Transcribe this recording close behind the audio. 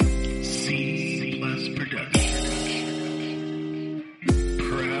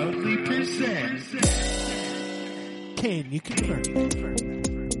Can you confirm?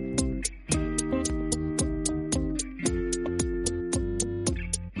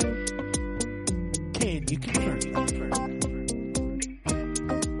 Can you confirm?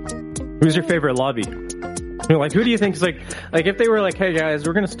 Who's your favorite lobby? Like, who do you think is like if they were like, hey guys,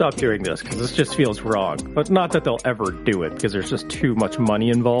 we're going to stop doing this because this just feels wrong. But not that they'll ever do it because there's just too much money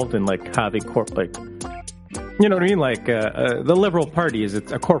involved in like having you know what I mean? Like, the Liberal Party is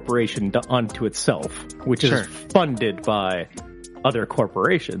a corporation unto itself, which is funded by other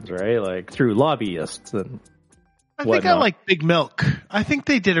corporations, right? Like through lobbyists and I think I like Big Milk. I think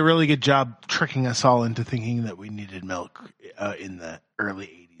they did a really good job tricking us all into thinking that we needed milk in the early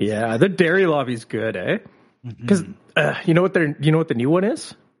 80s. Yeah, the dairy lobby's good, eh? Because you know what the new one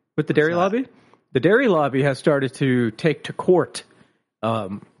is with the dairy lobby? The dairy lobby has started to take to court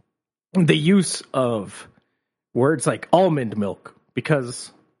the use of words like almond milk,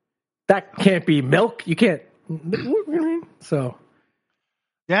 because that can't be milk. You can't. So,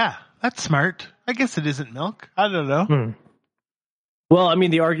 yeah, that's smart. I guess it isn't milk. I don't know. Well, I mean,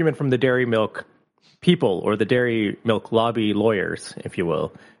 the argument from the dairy milk people, or the dairy milk lobby lawyers, if you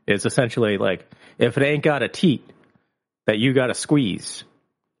will, is essentially like, if it ain't got a teat that you got to squeeze,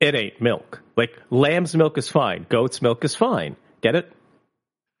 it ain't milk. Like, lamb's milk is fine. Goat's milk is fine. Get it?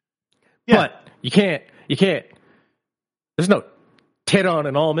 Yeah. But you can't. There's no tit on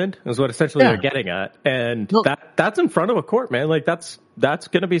an almond, is what essentially they're getting at. And that's in front of a court, man. Like, that's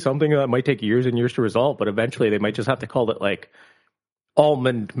going to be something that might take years and years to resolve, but eventually they might just have to call it like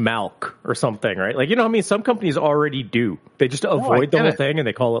almond milk or something, right? Like, you know what I mean? Some companies already do. They just avoid the whole thing and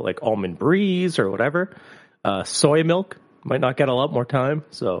they call it like almond breeze or whatever. Soy milk might not get a lot more time.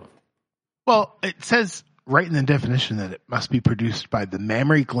 So, well, it says right in the definition that it must be produced by the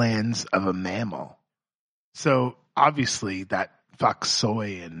mammary glands of a mammal. So obviously that fucks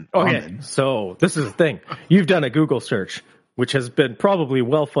soy and almond. So this is the thing. You've done a Google search, which has been probably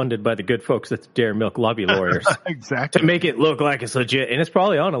well funded by the good folks at the Dairy Milk Lobby lawyers. Exactly. To make it look like it's legit. And it's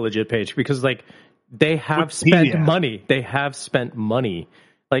probably on a legit page because, like, they have spent money. They have spent money.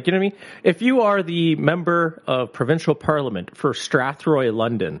 Like, you know what I mean? If you are the member of provincial parliament for Strathroy,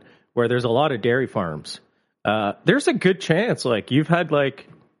 London, where there's a lot of dairy farms, there's a good chance, like, you've had, like,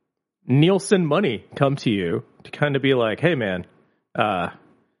 Nielsen money come to you to kind of be like, hey, man, you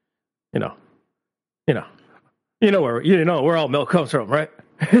know where all milk comes from, right?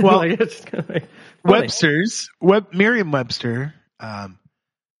 Well, like, it's kind of like Merriam-Webster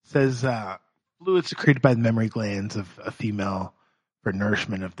says fluids secreted by the mammary glands of a female for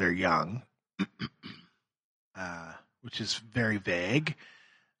nourishment of their young, which is very vague.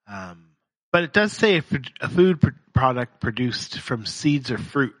 But it does say a food product produced from seeds or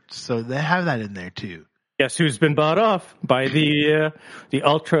fruits, so they have that in there too. Guess who's been bought off by the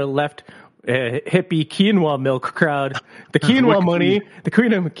ultra left hippie quinoa milk crowd? The quinoa money, the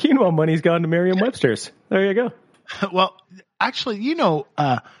quinoa money's gone to Merriam-Webster's. There you go. Well, actually,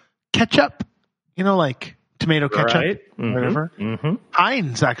 ketchup, like tomato ketchup, right? Whatever. Mm-hmm.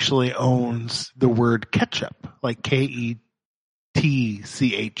 Heinz actually owns the word ketchup, like KETCHUP.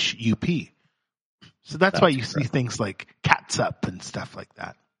 So that's why you see things like catsup and stuff like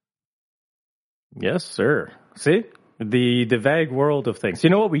that. Yes, sir. See? The vague world of things. You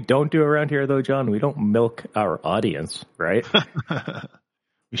know what we don't do around here, though, John? We don't milk our audience, right?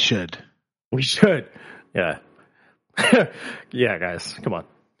 We should. We should. Yeah. Yeah, guys. Come on.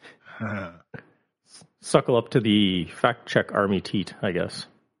 Suckle up to the fact-check army teat, I guess.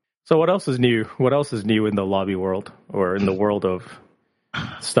 So what else is new? What else is new in the lobby world, or in the world of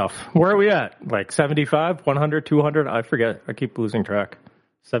stuff? Where are we at? Like 75, 100, 200? I forget. I keep losing track.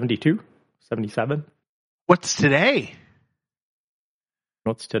 72? 77? What's today?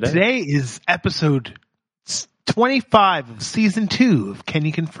 What's today? Today is episode 25 of season 2 of Can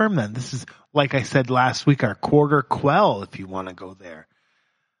You Confirm That? This is, like I said last week, our quarter quell, if you want to go there.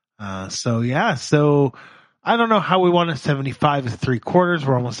 So I don't know how we want it. 75 is 3/4.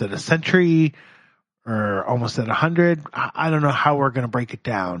 We're almost at a century, or almost at 100. I don't know how we're going to break it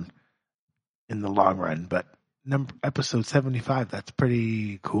down in the long run, but episode 75, that's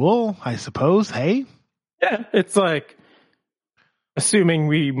pretty cool, I suppose. Hey? Yeah, it's like, assuming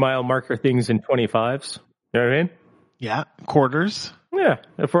we mile marker things in 25s. You know what I mean? Yeah, quarters. Yeah,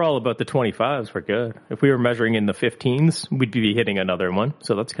 if we're all about the 25s, we're good. If we were measuring in the 15s, we'd be hitting another one,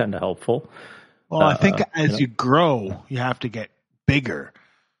 so that's kind of helpful. Well, I think as you grow, you have to get bigger.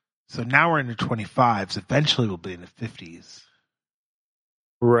 So now we're in the 25s. Eventually we'll be in the 50s.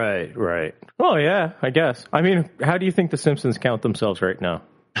 Right. Well, yeah, I guess. I mean, how do you think the Simpsons count themselves right now?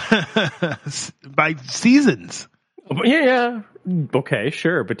 By seasons. Yeah. Okay,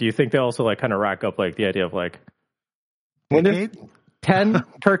 sure. But do you think they also like kind of rack up like the idea of like When decade? there's 10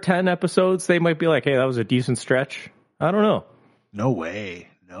 per 10 episodes, they might be like, hey, that was a decent stretch. I don't know. No way.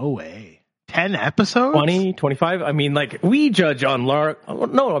 10 episodes? 20, 25. I mean, like, we judge on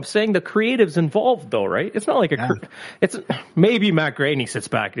no, I'm saying the creatives involved, though, right? It's not like it's maybe Matt Groening sits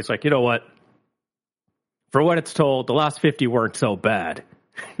back and he's like, you know what? For what it's told, the last 50 weren't so bad,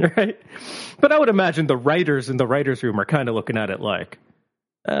 right? But I would imagine the writers in the writers' room are kind of looking at it like,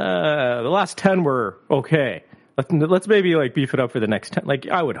 the last 10 were okay. Let's maybe like beef it up for the next 10. Like,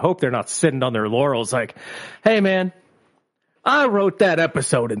 I would hope they're not sitting on their laurels like, hey, man, I wrote that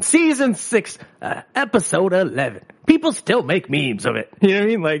episode in season 6, episode 11. People still make memes of it. You know what I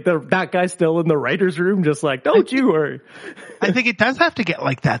mean? Like, that guy's still in the writer's room just like, don't you worry. I think it does have to get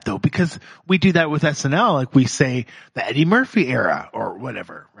like that, though, because we do that with SNL. Like, we say the Eddie Murphy era or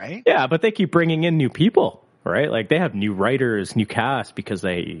whatever, right? Yeah, but they keep bringing in new people, right? Like, they have new writers, new cast, because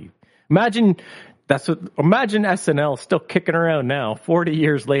imagine SNL still kicking around now, 40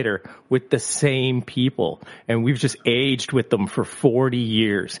 years later, with the same people. And we've just aged with them for 40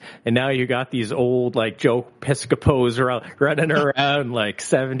 years. And now you got these old, like, Joe Piscopos running around, like,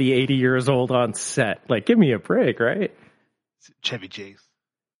 70, 80 years old on set. Like, give me a break, right? Chevy Chase.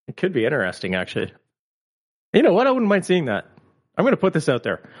 It could be interesting, actually. You know what? I wouldn't mind seeing that. I'm going to put this out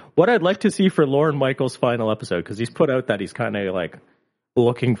there. What I'd like to see for Lorne Michaels' final episode, because he's put out that he's kind of, like,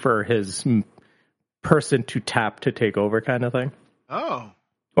 looking for his person to tap to take over kind of thing. Oh.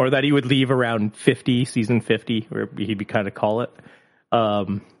 Or that he would leave around 50, season 50, or he'd kind of call it.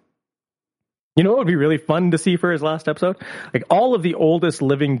 You know what would be really fun to see for his last episode? Like, all of the oldest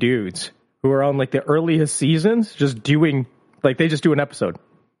living dudes who are on, like, the earliest seasons just doing, like, they just do an episode.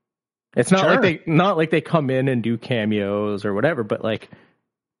 It's not like they come in and do cameos or whatever, but, like,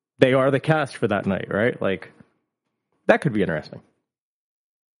 they are the cast for that night, right? Like, that could be interesting.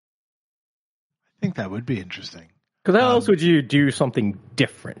 I think that would be interesting. Because how else would you do something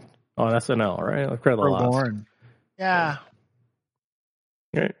different on SNL, right? Like for the last. Lorne. Yeah.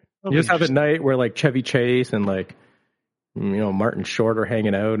 Right. You just have a night where like Chevy Chase and like, you know, Martin Short are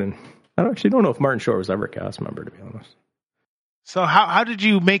hanging out, and I don't know if Martin Short was ever a cast member, to be honest. So how did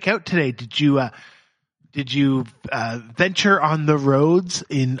you make out today? Did you venture on the roads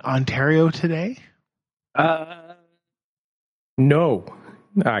in Ontario today? No,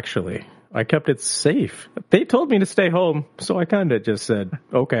 actually. I kept it safe. They told me to stay home, so I kind of just said,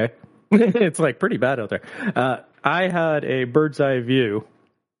 okay. It's like pretty bad out there. I had a bird's eye view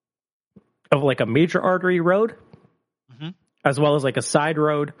of like a major artery road, as well as like a side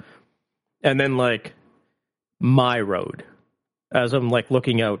road, and then like my road as I'm like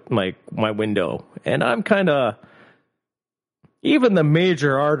looking out like my window. And I'm kind of, even the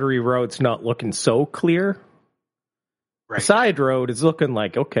major artery road's not looking so clear. Right. The side road is looking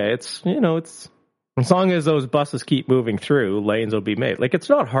like, okay, it's, you know, it's, as long as those buses keep moving through, lanes will be made. Like, it's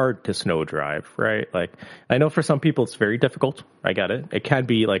not hard to snow drive, right? Like, I know for some people it's very difficult. I get it. It can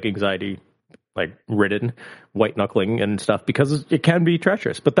be like anxiety, like ridden, white knuckling and stuff, because it can be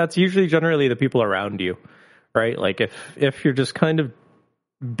treacherous. But that's usually generally the people around you, right? Like, if you're just kind of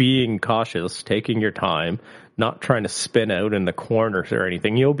being cautious, taking your time, not trying to spin out in the corners or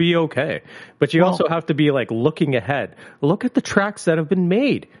anything, you'll be okay. But you also have to be like looking ahead. Look at the tracks that have been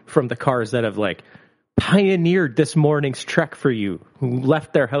made from the cars that have like pioneered this morning's trek for you, who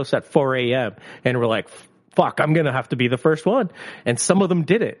left their house at 4 a.m. and were like, fuck, I'm going to have to be the first one. And some of them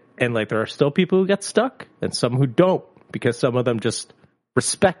did it. And like, there are still people who get stuck and some who don't, because some of them just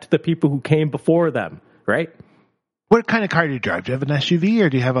respect the people who came before them, right? What kind of car do you drive? Do you have an SUV or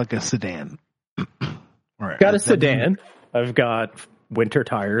do you have like a sedan? Got a sedan. I've got winter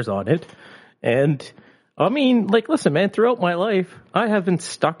tires on it. And I mean, like, listen, man, throughout my life, I have been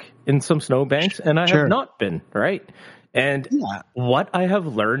stuck in some snowbanks and I have not been, right? And what I have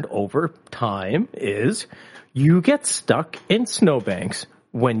learned over time is you get stuck in snowbanks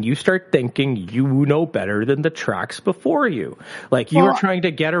when you start thinking you know better than the tracks before you. Like, you are trying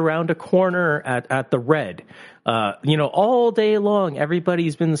to get around a corner at the red. You know, all day long,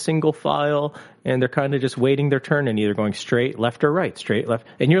 everybody's been single file and they're kind of just waiting their turn and either going straight left or right, straight left.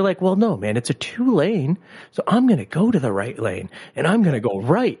 And you're like, well, no, man, it's a 2-lane. So I'm going to go to the right lane and I'm going to go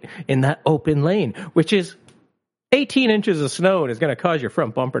right in that open lane, which is 18 inches of snow and is going to cause your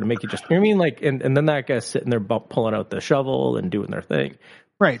front bumper to make you just, you know what I mean? Like, and then that guy's sitting there pulling out the shovel and doing their thing.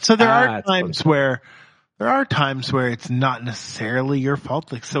 Right. So there are times where it's not necessarily your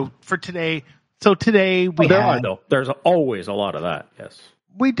fault. Like, so for today, there's always a lot of that. Yes.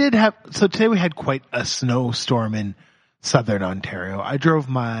 Today we had quite a snowstorm in southern Ontario. I drove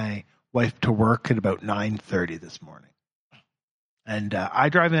my wife to work at about 9:30 this morning. And I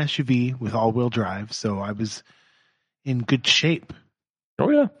drive an SUV with all-wheel drive, so I was in good shape. Oh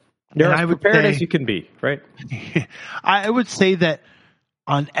yeah, you're And as I would prepared say- as you can be, right? I would say that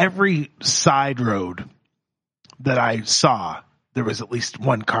on every side road that I saw, there was at least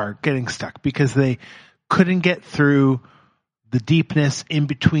one car getting stuck because they couldn't get through the deepness in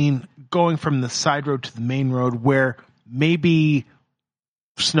between going from the side road to the main road where maybe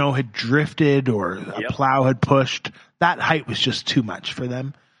snow had drifted or a plow had pushed. That height was just too much for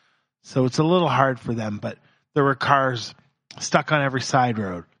them. So it's a little hard for them, but there were cars stuck on every side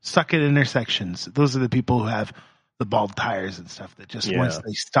road, stuck at intersections. Those are the people who have the bald tires and stuff that just once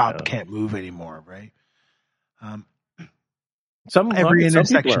they stop can't move anymore, right? Every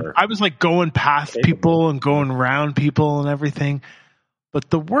intersection. I was like going past people and going around people and everything. But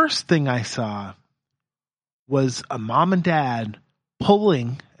the worst thing I saw was a mom and dad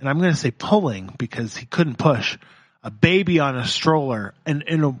pulling, and I'm going to say pulling because he couldn't push, a baby on a stroller and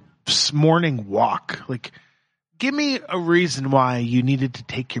in a morning walk. Like, give me a reason why you needed to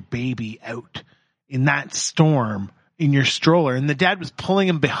take your baby out in that storm in your stroller. And the dad was pulling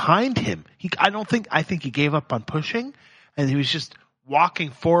him behind him. I think he gave up on pushing, and he was just walking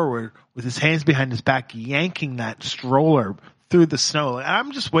forward with his hands behind his back, yanking that stroller through the snow. And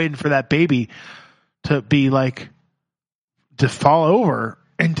I'm just waiting for that baby to be like, to fall over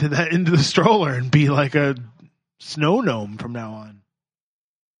into the stroller and be like a snow gnome from now on.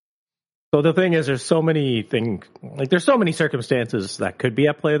 So the thing is, there's so many things, like there's so many circumstances that could be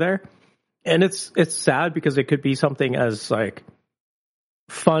at play there. And it's sad because it could be something as like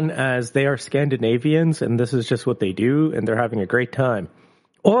fun as they are Scandinavians and this is just what they do and they're having a great time.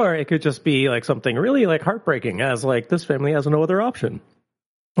 Or it could just be like something really like heartbreaking as like this family has no other option,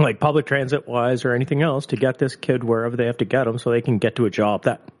 like public transit wise or anything else, to get this kid wherever they have to get them so they can get to a job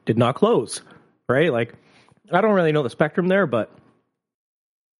that did not close, right? Like, I don't really know the spectrum there, but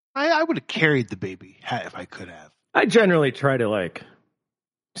I would have carried the baby if I could have. I generally try to like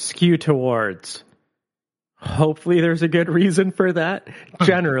skew towards hopefully there's a good reason for that.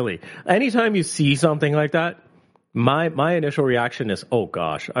 Generally, anytime you see something like that, my initial reaction is, oh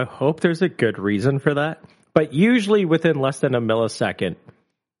gosh, I hope there's a good reason for that. But usually within less than a millisecond,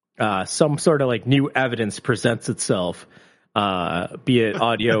 some sort of like new evidence presents itself, be it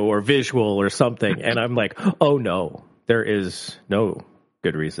audio or visual or something. And I'm like, oh no, there is no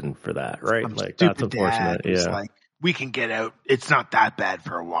good reason for that, right? Some like that's unfortunate. Yeah. Like, we can get out. It's not that bad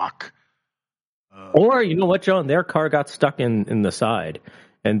for a walk. Or you know what, John? Their car got stuck in the side,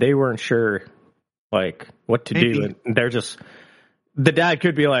 and they weren't sure like what to do. And they're just, the dad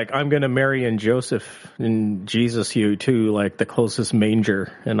could be like, "I'm going to Mary and Joseph and Jesus you to like the closest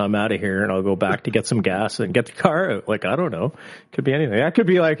manger, and I'm out of here, and I'll go back to get some gas and get the car out." Like, I don't know, could be anything. That could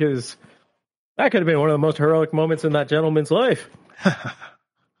be like his. That could have been one of the most heroic moments in that gentleman's life.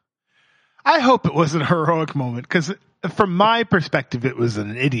 I hope it was a heroic moment because from my perspective, it was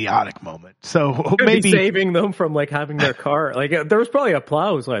an idiotic moment. So maybe saving them from like having their car. Like there was probably a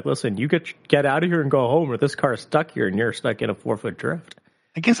plow who's like, "Listen, you get out of here and go home, or this car's stuck here and you're stuck in a 4-foot drift."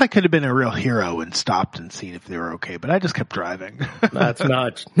 I guess I could have been a real hero and stopped and seen if they were okay, but I just kept driving. That's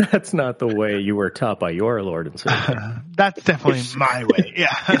not the way you were taught by your Lord and Savior. That's definitely my way.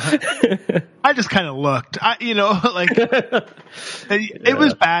 Yeah. I just kind of looked, it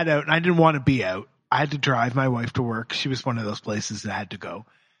was bad out and I didn't want to be out. I had to drive my wife to work. She was one of those places that had to go.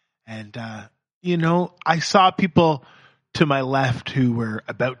 And, I saw people to my left who were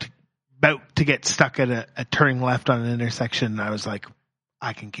about to get stuck at a turning left on an intersection. And I was like,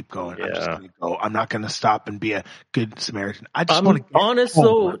 I can keep going. Yeah. I'm just going to go. I'm not going to stop and be a good Samaritan. I just want to get honest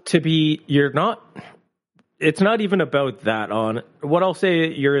home. Though, it's not even about that. On what I'll say,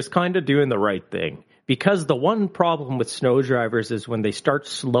 you're kind of doing the right thing, because the one problem with snow drivers is when they start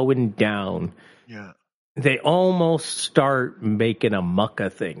slowing down. Yeah. They almost start making a muck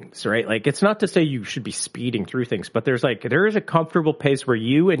of things, right? Like, it's not to say you should be speeding through things, but there is a comfortable pace where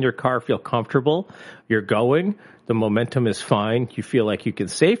you and your car feel comfortable. You're going, the momentum is fine. You feel like you can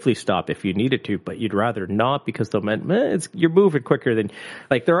safely stop if you needed to, but you'd rather not because you're moving quicker than,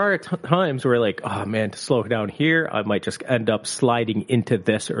 like, there are times where like, oh man, to slow down here, I might just end up sliding into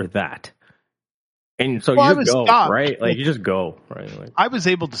this or that. And so you just go, stopped. Right? Like, you just go, right? Like, I was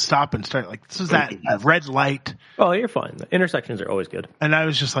able to stop and start, like, this was at a red light. Oh, you're fine. The intersections are always good. And I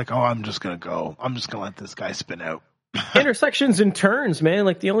was just like, oh, I'm just going to go. I'm just going to let this guy spin out. Intersections and turns, man.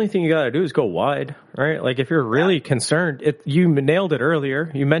 Like, the only thing you got to do is go wide, right? Like, if you're really concerned, you nailed it earlier.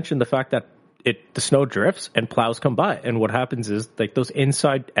 You mentioned the fact that the snow drifts and plows come by. And what happens is, like, those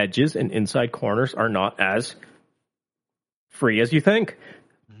inside edges and inside corners are not as free as you think.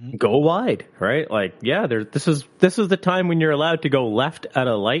 Go wide, right? Like, yeah, this is the time when you're allowed to go left at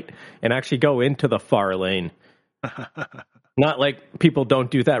a light and actually go into the far lane. Not like people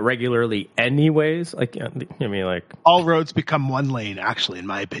don't do that regularly anyways. Like, I mean, like all roads become one lane, actually, in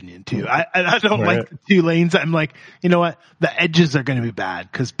my opinion, too. I don't Right. like the 2 lanes. I'm like, you know what? The edges are going to be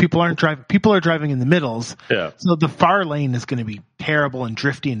bad because people are driving in the middles. Yeah. So the far lane is going to be terrible and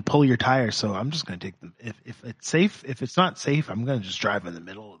drifty and pull your tires. So I'm just going to take them. If it's safe, if it's not safe, I'm going to just drive in the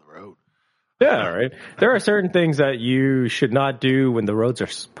middle of the road. Yeah, right. There are certain things that you should not do when the roads are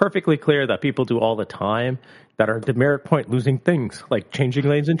perfectly clear that people do all the time that are demerit point losing things, like changing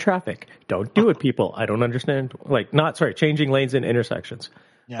lanes in traffic. Don't do it, people. I don't understand. Changing lanes in intersections.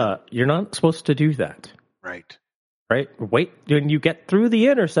 Yeah. You're not supposed to do that, Right. right? Wait, when you get through the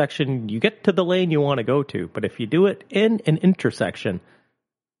intersection, you get to the lane you want to go to. But if you do it in an intersection,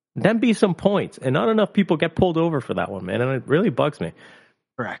 then be some points. And not enough people get pulled over for that one, man. And it really bugs me.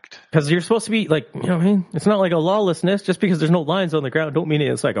 Correct. Because you're supposed to be like, you know what I mean? It's not like a lawlessness. Just because there's no lines on the ground don't mean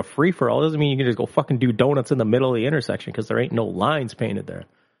it's like a free-for-all. Doesn't mean you can just go fucking do donuts in the middle of the intersection because there ain't no lines painted there.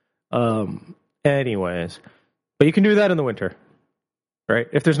 Anyways. But you can do that in the winter, right?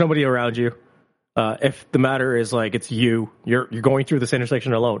 If there's nobody around you. If the matter is like it's you're going through this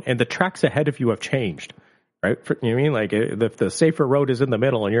intersection alone and the tracks ahead of you have changed, right? You know what I mean? Like if the safer road is in the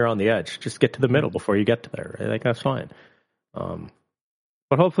middle and you're on the edge, just get to the middle before you get to there, right? Like that's fine.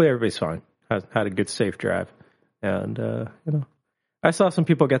 But hopefully everybody's fine. Had a good, safe drive. And, I saw some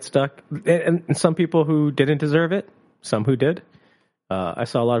people get stuck. And some people who didn't deserve it. Some who did. I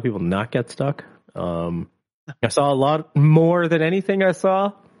saw a lot of people not get stuck. I saw a lot more than anything I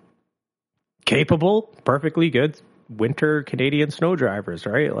saw. Capable, perfectly good winter Canadian snow drivers,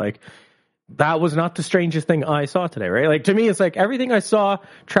 right? Like, that was not the strangest thing I saw today, right? Like, to me, it's like everything I saw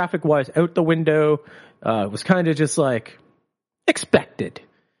traffic-wise out the window was kind of just like, expected,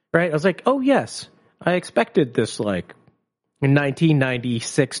 right? I was like, oh yes, I expected this like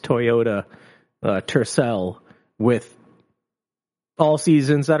 1996 Toyota Tercel with all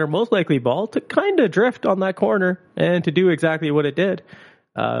seasons that are most likely bald to kind of drift on that corner and to do exactly what it did.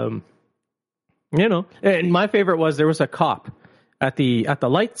 And my favorite was there was a cop at the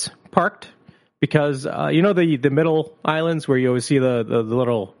lights parked because the middle islands where you always see the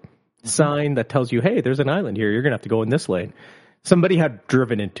little sign that tells you, hey, there's an island here, you're gonna have to go in this lane. Somebody had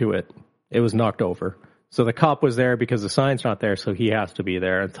driven into it. It was knocked over. So the cop was there because the sign's not there, so he has to be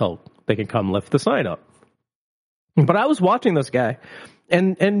there until they can come lift the sign up. But I was watching this guy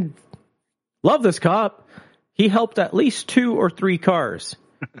and love this cop. He helped at least 2 or 3 cars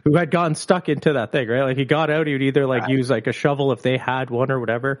who had gotten stuck into that thing, right? Like he got out, he would either like use like a shovel if they had one or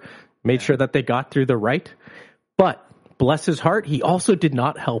whatever, made sure that they got through the right. But bless his heart, he also did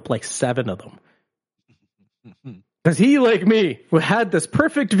not help like 7 of them. Because he, like me, had this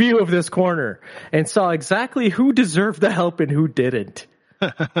perfect view of this corner and saw exactly who deserved the help and who didn't.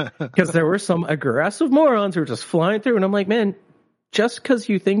 Because there were some aggressive morons who were just flying through. And I'm like, man, just because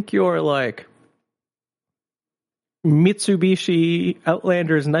you think your, like, Mitsubishi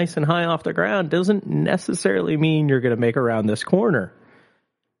Outlander is nice and high off the ground doesn't necessarily mean you're going to make around this corner.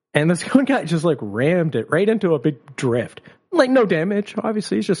 And this one guy just, like, rammed it right into a big drift. Like, no damage.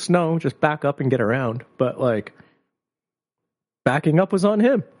 Obviously, it's just snow. Just back up and get around. But, like, backing up was on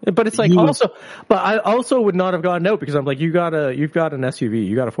him. But it's like but I also would not have gotten out because I'm like, you've got an SUV,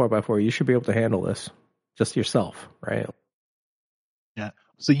 you got a 4x4, you should be able to handle this just yourself, right? Yeah.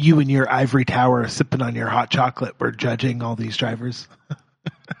 So you and your ivory tower sipping on your hot chocolate were judging all these drivers?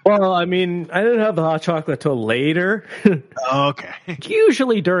 Well, I mean, I didn't have the hot chocolate till later. Okay.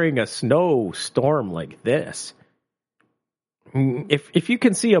 Usually during a snowstorm like this, if you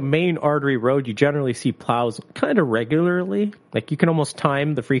can see a main artery road, you generally see plows kind of regularly. Like you can almost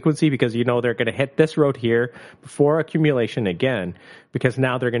time the frequency because you know they're going to hit this road here before accumulation again, because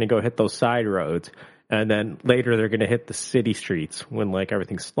now they're going to go hit those side roads, and then later they're going to hit the city streets when like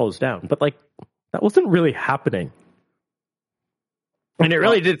everything slows down. But like that wasn't really happening, and it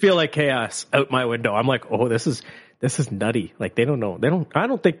really did feel like chaos out my window. I'm like, oh, this is nutty. Like they don't know. I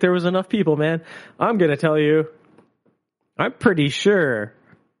don't think there was enough people, man. I'm going to tell you. I'm pretty sure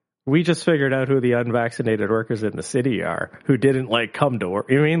we just figured out who the unvaccinated workers in the city are who didn't like come to work.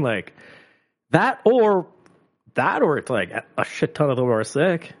 You know what I mean like that or it's like a shit ton of them are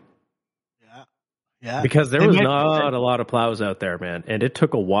sick. Yeah. Because there was not a lot of plows out there, man. And it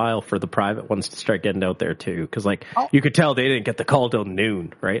took a while for the private ones to start getting out there too. Because like you could tell they didn't get the call till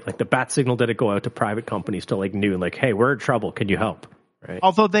noon, right? Like the bat signal didn't go out to private companies till like noon. Like, hey, we're in trouble. Can you help? Right.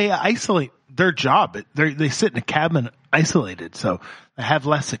 Although they isolate their job, they sit in a cabin isolated, so they have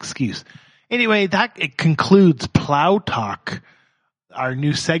less excuse. Anyway, it concludes Plow Talk our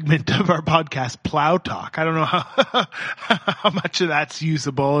new segment of our podcast, Plow Talk. I don't know how much of that's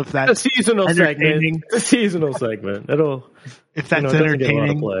usable. If that's a seasonal entertaining. segment. It's a seasonal segment. If that's it doesn't get a lot of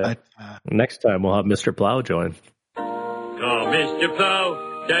entertaining. play. But, Next time we'll have Mr. Plow join. Oh, Mr.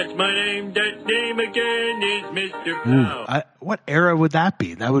 Plow, that's my name. That name again is Mr. Plow. what era would that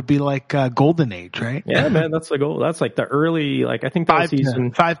be? That would be like Golden Age, right? Yeah, man, that's the goal. That's like the early, like I think that was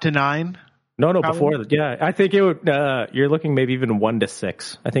season 5 to 9. No, Probably. before that. Yeah, I think it would. You're looking maybe even 1 to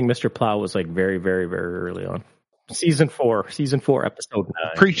 6. I think Mr. Plow was like very, very, very early on. Season 4, episode 9.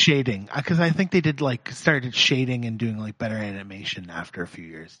 Pre-shading, because I think they did started shading and doing like better animation after a few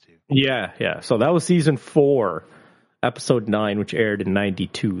years too. Yeah. So that was season 4, episode 9, which aired in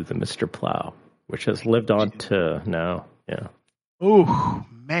 '92. The Mr. Plow, which has lived on to now. Yeah. Oh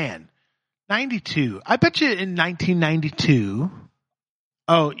man, 92. I bet you in 1992.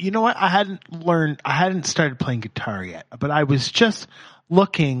 Oh, you know what? I hadn't started playing guitar yet, but I was just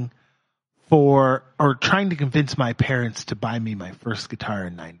looking for or trying to convince my parents to buy me my first guitar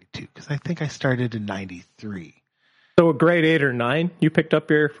in 92 because I think I started in 93. So grade 8 or 9, you picked up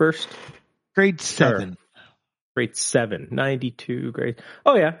your first? Grade 7. Grade 7, 92 grade.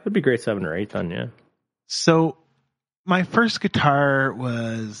 Oh yeah, it'd be grade 7 or 8 then, yeah. So my first guitar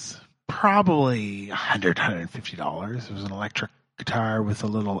was probably $150. It was an electric guitar with a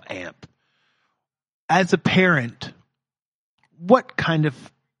little amp. As a parent, what kind of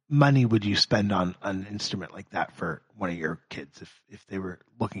money would you spend on an instrument like that for one of your kids if they were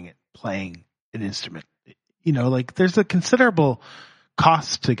looking at playing an instrument? You know, like there's a considerable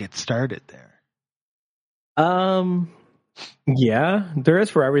cost to get started there. Yeah, there is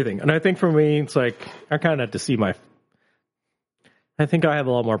for everything. And I think for me, it's like, I kind of have to see I think I have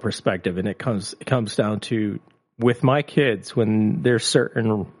a lot more perspective, and it comes down to, with my kids, when there's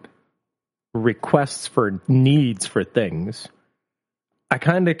certain requests for needs for things, I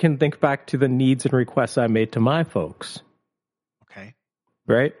kind of can think back to the needs and requests I made to my folks. Okay.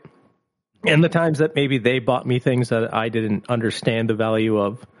 Right? And the times that maybe they bought me things that I didn't understand the value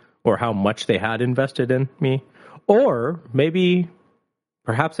of, or how much they had invested in me. Or maybe,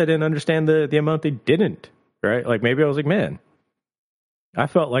 perhaps I didn't understand the amount they didn't, right? Like maybe I was like, man, I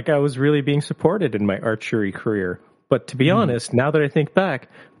felt like I was really being supported in my archery career. But to be honest, now that I think back,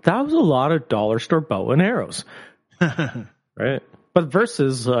 that was a lot of dollar store bow and arrows, right? But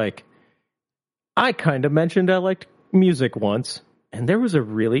versus like, I kind of mentioned I liked music once, and there was a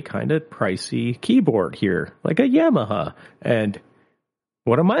really kind of pricey keyboard here, like a Yamaha. And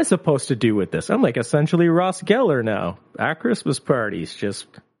what am I supposed to do with this? I'm like essentially Ross Geller now at Christmas parties, just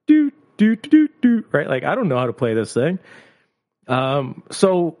do, right? Like, I don't know how to play this thing.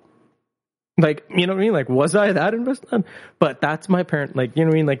 So like, you know what I mean? Like, was I that invested? But that's my parent. Like, you know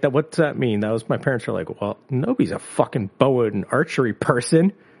what I mean? Like that, what's that mean? That was my parents are like, well, nobody's a fucking bow and archery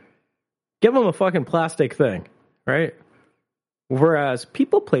person. Give them a fucking plastic thing, right? Whereas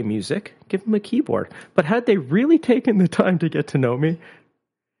people play music, give them a keyboard. But had they really taken the time to get to know me,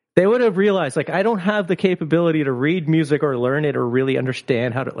 they would have realized, like, I don't have the capability to read music or learn it or really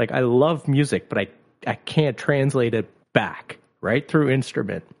understand how to, like, I love music, but I can't translate it back, right, through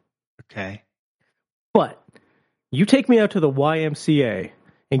instrument. Okay. But you take me out to the YMCA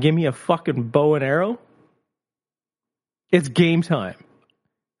and give me a fucking bow and arrow, it's game time,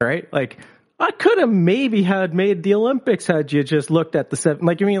 right? Like, I could have maybe had made the Olympics had you just looked at the 7.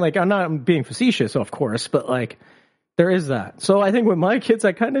 Like, I mean, like, I'm not being facetious, of course, but like, there is that. So I think with my kids,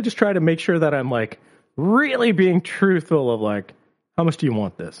 I kind of just try to make sure that I'm like really being truthful of like, how much do you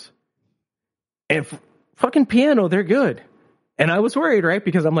want this? And fucking piano, they're good. And I was worried, right?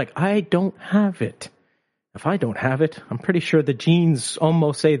 Because I'm like, I don't have it. If I don't have it, I'm pretty sure the genes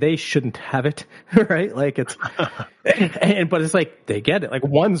almost say they shouldn't have it, right? Like it's, but it's like, they get it. Like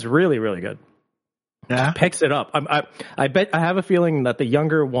one's really, really good. Yeah. Picks it up. I bet I have a feeling that the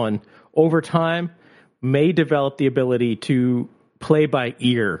younger one over time may develop the ability to play by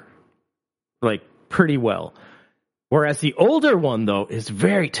ear, like pretty well. Whereas the older one though is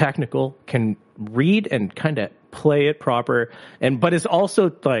very technical, can read and kind of play it proper, but is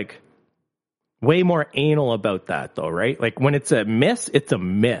also like way more anal about that though, right? Like when it's a miss, it's a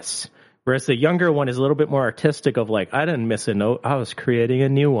miss. Whereas the younger one is a little bit more artistic of like, I didn't miss a note, I was creating a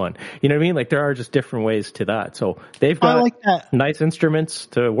new one. You know what I mean? Like there are just different ways to that. So they've got nice instruments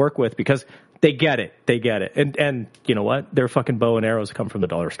to work with because they get it. They get it. And you know what? Their fucking bow and arrows come from the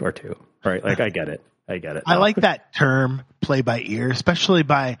dollar store too, right? Like I get it. I like that term, play by ear, especially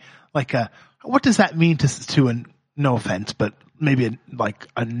by like what does that mean to a, no offense, but maybe like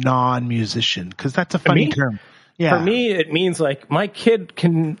a non-musician? Because that's a funny term. Yeah. For me, it means like my kid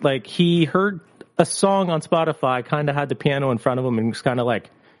can, like, he heard a song on Spotify kind of had the piano in front of him and was kind of like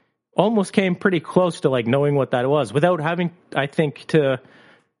almost came pretty close to like knowing what that was without having, I think, to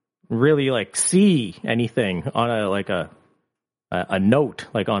really like see anything on a note,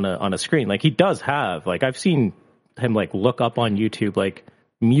 like on a screen. Like he does have, like I've seen him like look up on YouTube like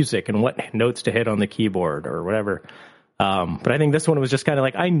music and what notes to hit on the keyboard or whatever. But I think this one was just kind of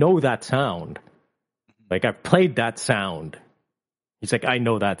like, I know that sound. Like I've played that sound. He's like, I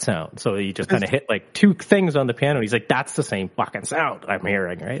know that sound. So he just kind of hit like two things on the piano. He's like, that's the same fucking sound I'm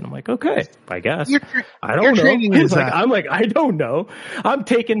hearing, right? And I'm like, okay, I guess. I don't know. I'm like, I don't know. I'm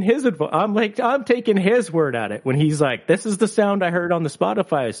taking his advice. I'm taking his word at it when he's like, this is the sound I heard on the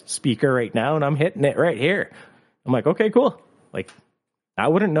Spotify speaker right now, and I'm hitting it right here. I'm like, okay, cool. Like, I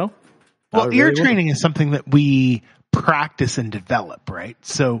wouldn't know. Well, ear training is something that we practice and develop, right?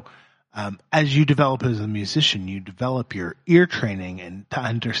 So, as you develop as a musician, you develop your ear training and to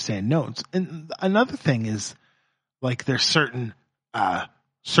understand notes. And another thing is, like, there's certain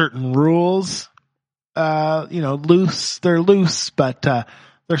rules, loose, they're loose, but,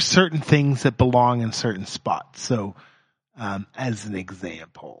 there's certain things that belong in certain spots. So, as an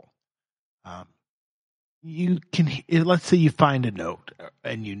example, you can, let's say you find a note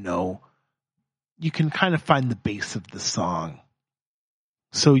and you can kind of find the base of the song.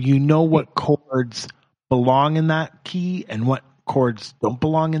 So you know what chords belong in that key and what chords don't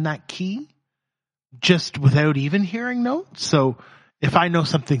belong in that key just without even hearing notes. So if I know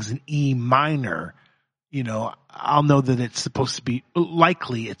something's an E minor, I'll know that it's supposed to be like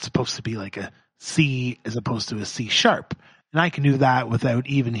a C as opposed to a C sharp. And I can do that without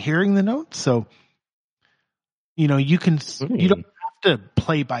even hearing the notes. So, you don't have to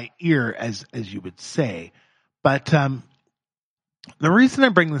play by ear as you would say, but, the reason I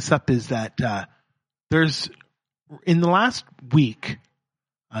bring this up is that there's in the last week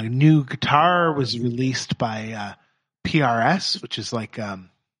a new guitar was released by PRS, which is like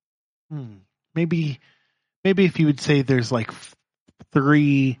maybe if you would say there's like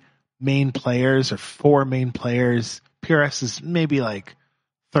 3 main players or 4 main players, PRS is maybe like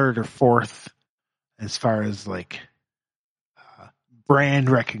 3rd or 4th as far as like brand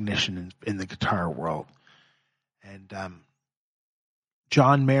recognition in the guitar world, and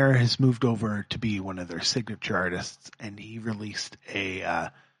John Mayer has moved over to be one of their signature artists, and he released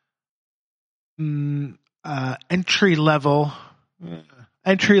a entry level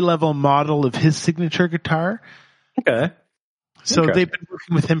model of his signature guitar. Okay. So they've been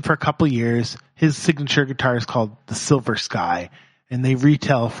working with him for a couple of years. His signature guitar is called the Silver Sky, and they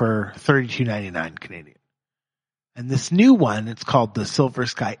retail for $32.99 Canadian. And this new one, it's called the Silver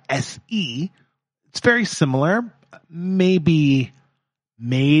Sky SE. It's very similar, maybe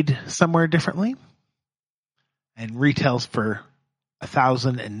made somewhere differently, and retails for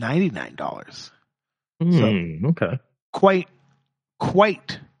 $1,099. So okay,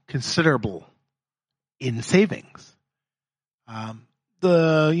 quite considerable in savings.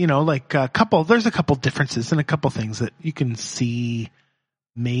 There's a couple differences and a couple things that you can see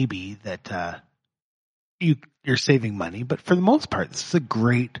maybe that you're saving money, but for the most part, this is a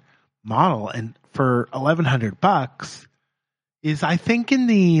great model, and for $1,100 is, I think, in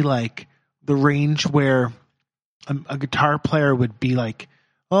the range where a guitar player would be like,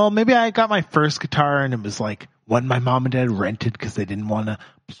 well, maybe I got my first guitar and it was like one my mom and dad rented because they didn't want to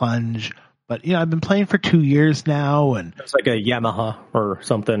plunge. But, I've been playing for 2 years now, and it's like a Yamaha or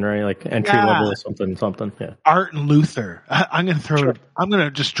something, right? Like entry level or something. Yeah. Art and Luther. I'm going to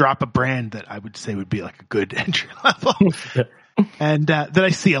just drop a brand that I would say would be like a good entry level. And, that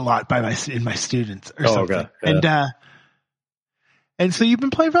I see a lot in my students or something. Okay. Yeah. And so you've been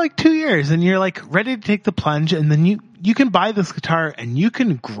playing for like 2 years and you're like ready to take the plunge, and then you can buy this guitar and you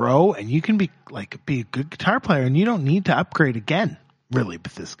can grow and you can be a good guitar player, and you don't need to upgrade again really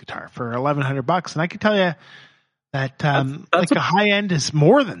with this guitar for $1,100. And I can tell you that that's a high end is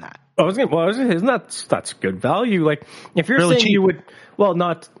more than that. Isn't that's good value? Like if you're really saying cheap. You would,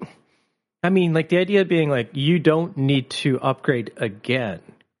 not. I mean, like the idea being like you don't need to upgrade again.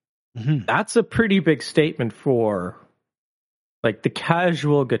 Mm-hmm. That's a pretty big statement for like the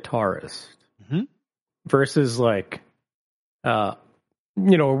casual guitarist versus like, a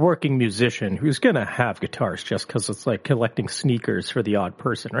working musician who's going to have guitars just because it's like collecting sneakers for the odd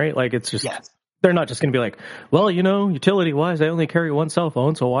person, right? Like it's just, They're not just going to be like, well, utility wise, I only carry one cell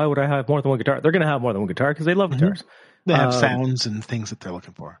phone, so why would I have more than one guitar? They're going to have more than one guitar because they love guitars. They have sounds and things that they're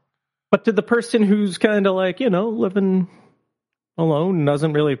looking for. But to the person who's kind of like, living alone,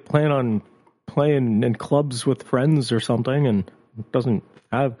 doesn't really plan on playing in clubs with friends or something, and doesn't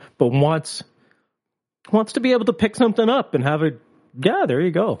have, but wants to be able to pick something up and have it. Yeah, there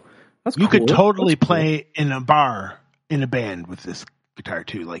you go. That's You could cool. totally That's cool. play in a bar in a band with this guitar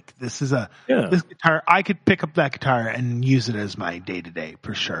too. Like this guitar, I could pick up that guitar and use it as my day to day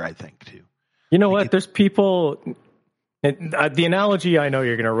for sure. I think too. You know what? There's people. The analogy I know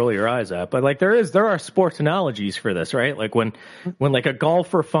you're going to roll your eyes at, but like there are sports analogies for this, right? Like when like a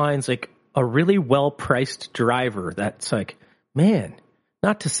golfer finds like a really well priced driver that's like, man,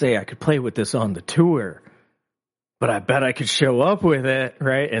 not to say I could play with this on the tour, but I bet I could show up with it,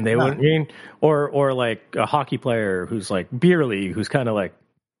 right? And they wouldn't mean, or like a hockey player who's like beer league, who's kind of like,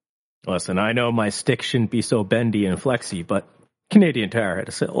 listen, I know my stick shouldn't be so bendy and flexy, but Canadian Tire had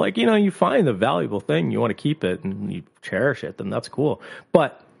to say, like, you know, you find the valuable thing, you want to keep it and you cherish it, then that's cool.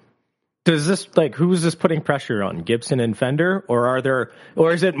 But does this, like, who's this putting pressure on, Gibson and Fender, or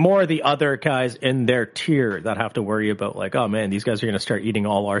is it more the other guys in their tier that have to worry about, like, oh man, these guys are going to start eating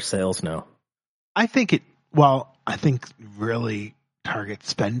all our sales now? I think really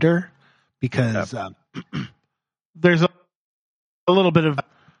targets Fender because there's a little bit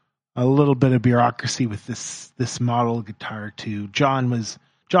of bureaucracy with this model guitar too. John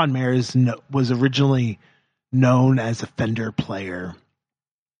Mayer was originally known as a Fender player.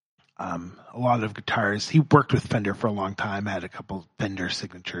 A lot of guitars. He worked with Fender for a long time, had a couple Fender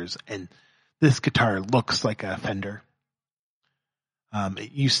signatures, and this guitar looks like a Fender.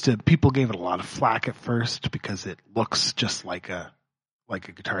 People gave it a lot of flack at first because it looks just like a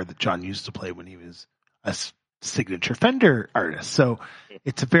guitar that John used to play when he was a signature Fender artist. So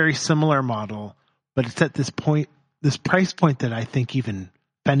it's a very similar model, but it's at this price point that I think even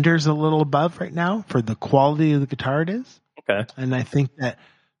Fender's a little above right now for the quality of the guitar it is. Okay. And I think that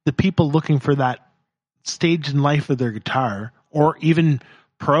the people looking for that stage in life of their guitar, or even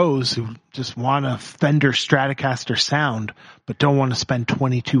pros who just want a Fender Stratocaster sound but don't want to spend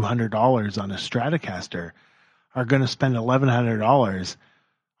 $2,200 on a Stratocaster, are going to spend $1,100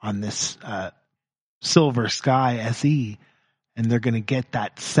 on this Silver Sky SE, and they're going to get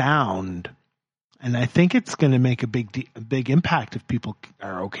that sound. And I think it's going to make a big impact if people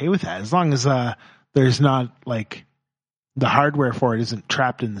are okay with that, as long as there's not like the hardware for it isn't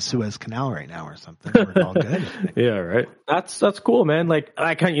trapped in the Suez Canal right now or something. We're all good. Yeah, right. That's cool, man. Like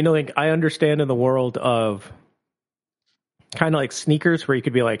I understand in the world of kind of like sneakers where you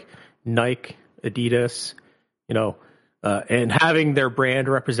could be like Nike, Adidas, and having their brand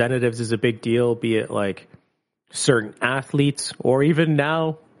representatives is a big deal, be it like certain athletes or even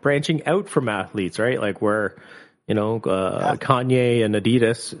now branching out from athletes, right? Like where, Kanye and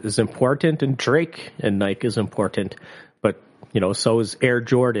Adidas is important and Drake and Nike is important, but, so is Air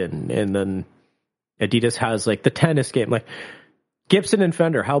Jordan. And then Adidas has like the tennis game, like Gibson and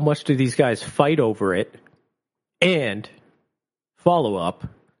Fender. How much do these guys fight over it? And follow up,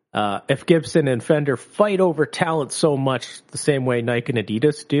 if Gibson and Fender fight over talent so much the same way Nike and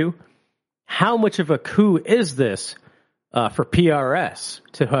Adidas do, how much of a coup is this for PRS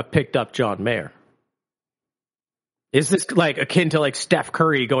to have picked up John Mayer? Is this like akin to like Steph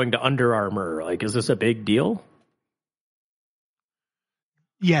Curry going to Under Armour? Like, is this a big deal?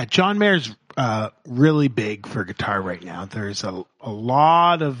 Yeah, John Mayer's really big for guitar right now. There's a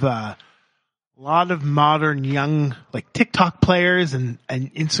lot of modern young like TikTok players and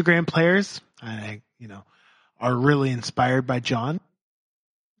Instagram players, are really inspired by John.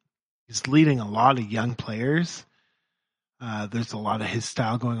 He's leading a lot of young players. There's a lot of his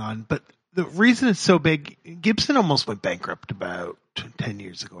style going on, but the reason it's so big, Gibson almost went bankrupt about 10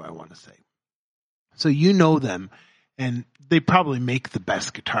 years ago, I want to say. So them, and they probably make the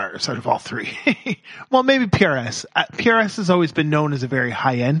best guitars out of all three. Well, maybe PRS. PRS has always been known as a very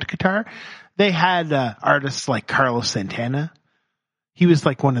high-end guitar. They had artists like Carlos Santana. He was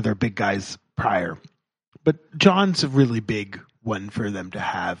like one of their big guys prior. But John's a really big one for them to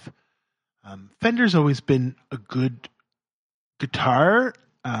have. Fender's always been a good guitar,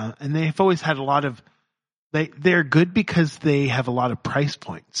 and they've always had a lot of... They're good because they have a lot of price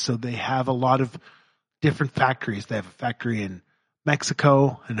points. So they have a lot of different factories. They have a factory in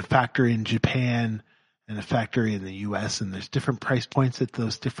Mexico and a factory in Japan and a factory in the US, and there's different price points at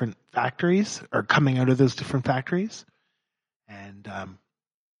those different factories or coming out of those different factories. And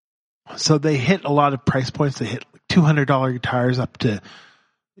so they hit a lot of price points. They hit $200 guitars up to,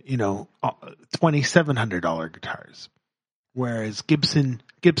 $2,700 guitars. Whereas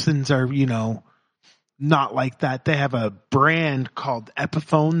Gibsons are, not like that. They have a brand called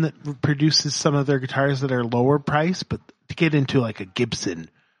Epiphone that produces some of their guitars that are lower price, but to get into like a Gibson,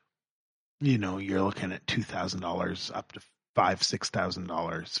 you're looking at $2,000 up to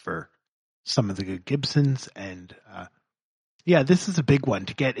 $5,000-$6,000 for some of the good Gibsons. And, this is a big one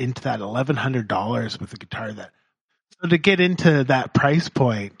to get into that $1,100 with a guitar so to get into that price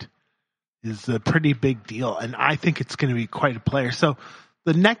point, is a pretty big deal, and I think it's going to be quite a player. So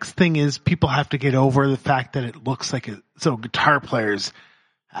the next thing is people have to get over the fact that it looks like so guitar players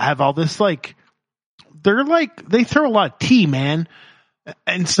have all this they throw a lot of tea, man,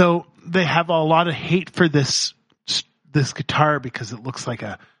 and so they have a lot of hate for this guitar because it looks like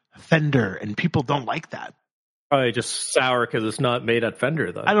a Fender, and people don't like that. Probably just sour because it's not made at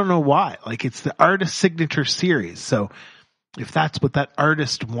Fender, though. I don't know why. Like, it's the artist signature series, so if that's what that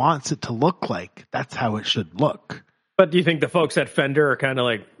artist wants it to look like, that's how it should look. But do you think the folks at Fender are kind of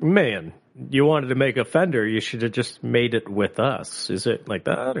like, man, you wanted to make a Fender, you should have just made it with us? Is it like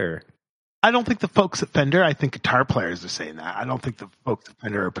that, or? I don't think the folks at Fender, I think guitar players are saying that. I don't think the folks at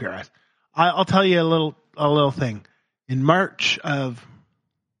Fender are purists. I'll tell you a little thing. In March of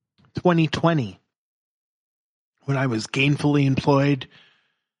 2020, when I was gainfully employed,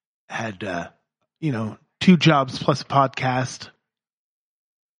 had 2 jobs plus a podcast,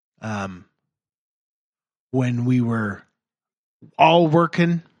 when we were all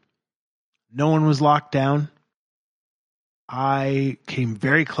working, no one was locked down, I came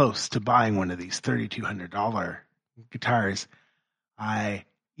very close to buying one of these $3,200 guitars. I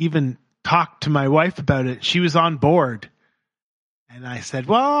even talked to my wife about it. She was on board. And I said,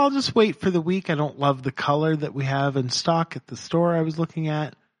 well, I'll just wait for the week. I don't love the color that we have in stock at the store I was looking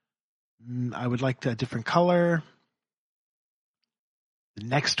at. I would like a different color. The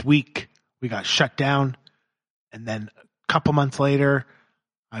next week, we got shut down. And then a couple months later,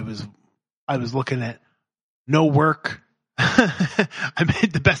 I was looking at no work. I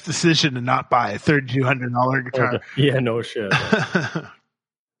made the best decision to not buy a $3,200 guitar. Yeah, no shit.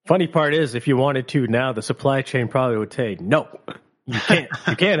 Funny part is, if you wanted to now, the supply chain probably would say, no, you can't.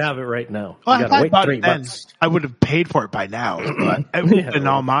 You can't have it right now. Well, you gotta wait 3 then, months. I would have paid for it by now. But it would have been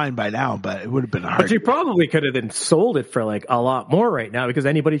all mine by now, but it would have been hard. But you probably could have then sold it for like a lot more right now, because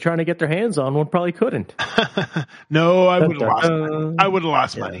anybody trying to get their hands on one probably couldn't. No, I would have lost money. I would have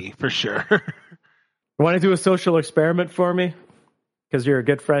lost money for sure. Want to do a social experiment for me? Because you're a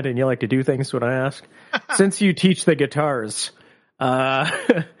good friend and you like to do things when I ask. Since you teach the guitars, I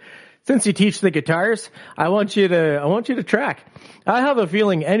want you to track. I have a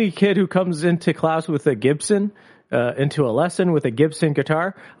feeling any kid who comes into class with a Gibson, into a lesson with a Gibson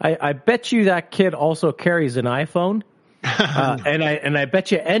guitar, I bet you that kid also carries an iPhone. And I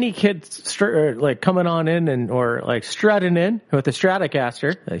bet you any kid coming on in or like strutting in with a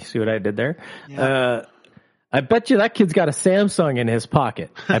Stratocaster. I see what I did there. Yeah. I bet you that kid's got a Samsung in his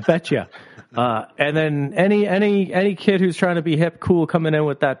pocket. I bet you. And then any kid who's trying to be hip, cool, coming in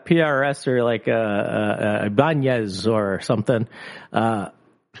with that PRS or like Ibanez or something. I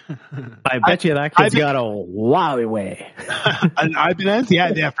bet you that kid's got a Huawei. An Ibanez?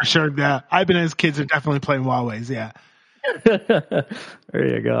 Yeah, for sure. Yeah. Ibanez kids are definitely playing Huawei's. Yeah. There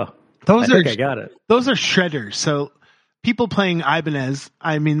you go. I got it. Those are shredders. So people playing Ibanez,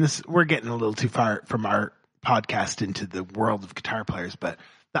 I mean, we're getting a little too far from our podcast into the world of guitar players, but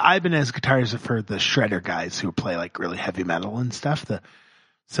the Ibanez guitars are for the shredder guys who play like really heavy metal and stuff.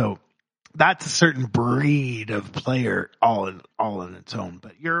 So that's a certain breed of player all in its own.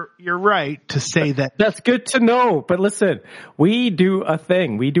 But you're right to say that. That's good to know. But listen, we do a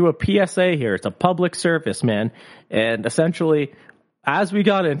thing. We do a PSA here. It's a public service, man. And essentially, as we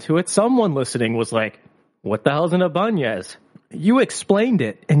got into it, someone listening was like, what the hell's an Ibanez? You explained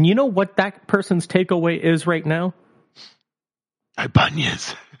it. And you know what that person's takeaway is right now?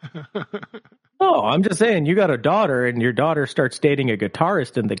 Ibanez. No, I'm just saying, you got a daughter and your daughter starts dating a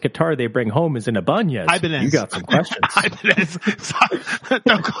guitarist and the guitar they bring home is an Ibanez. Ibanez. You got some questions. Ibanez.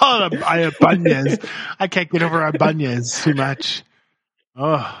 Don't call it Ibanez. I can't get over Ibanez too much.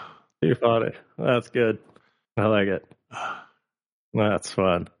 Oh. You thought it. That's good. I like it. That's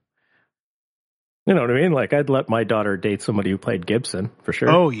fun. You know what I mean? Like, I'd let my daughter date somebody who played Gibson, for sure.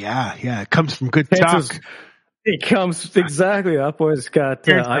 Oh, yeah. It comes from good talk. It comes, exactly. That boy's got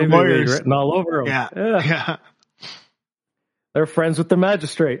Ivy League written all over him. Yeah. They're friends with the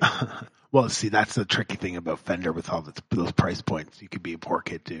magistrate. Well, see, that's the tricky thing about Fender with all those price points. You could be a poor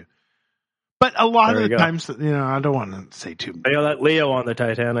kid, too. But a lot of the times, I don't want to say too much. I got Leo on the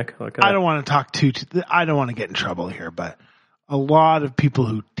Titanic. Okay. I don't want to talk I don't want to get in trouble here, but a lot of people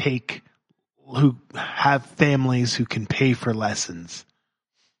who have families who can pay for lessons.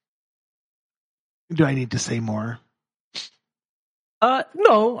 Do I need to say more?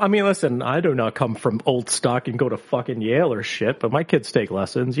 No. I mean, listen, I do not come from old stock and go to fucking Yale or shit, but my kids take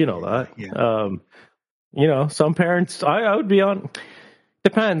lessons. You know that. Yeah. Some parents, I would be on.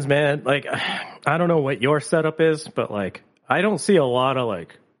 Depends, man. Like, I don't know what your setup is, but like, I don't see a lot of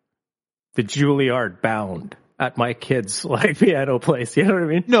like the Juilliard bound at my kids' like piano place. You know what I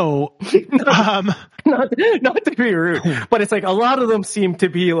mean? No. Not to be rude, but it's like a lot of them seem to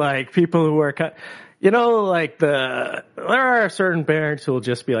be like people who are, like there are certain parents who will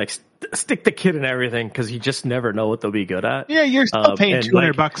just be like, stick the kid in everything because you just never know what they'll be good at. Yeah, you're still paying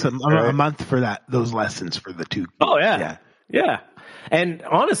 $200 a right? month for those lessons for the 2. Oh yeah. And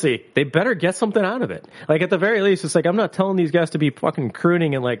honestly, they better get something out of it. Like at the very least, it's like I'm not telling these guys to be fucking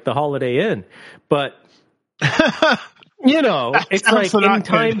crooning in like the Holiday Inn, but it's like in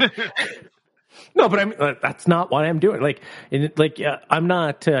time. No, but I mean, that's not what I'm doing. I'm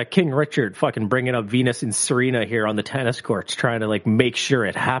not King Richard fucking bringing up Venus and Serena here on the tennis courts trying to like make sure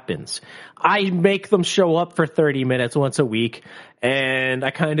it happens. I make them show up for 30 minutes once a week, and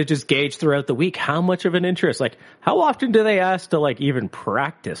I kind of just gauge throughout the week how much of an interest. Like, how often do they ask to like even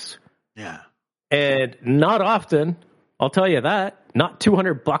practice? Yeah, and not often. I'll tell you that. Not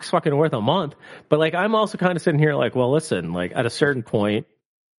 $200 fucking worth a month, but like I'm also kind of sitting here like, well, listen, like at a certain point,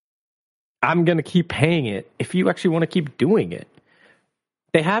 I'm going to keep paying it if you actually want to keep doing it.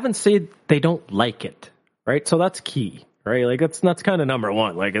 They haven't said they don't like it, right? So that's key, right? Like that's kind of number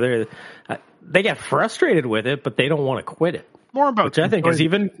one. Like they get frustrated with it, but they don't want to quit it. More about which I think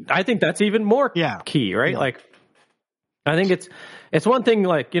that's even more key, right? Yeah. Like I think it's one thing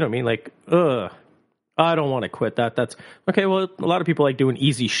like, I don't want to quit that. That's okay. Well, a lot of people like doing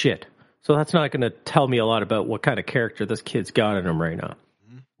easy shit. So that's not going to tell me a lot about what kind of character this kid's got in him right now.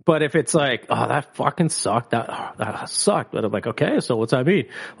 But if it's like, oh, that fucking sucked, that sucked. But I'm like, okay, so what's that mean?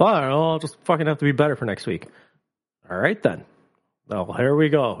 Well, I don't know. I'll just fucking have to be better for next week. All right, then. Well, here we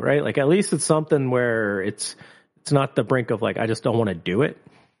go, right? Like, at least it's something where it's not the brink of like, I just don't want to do it.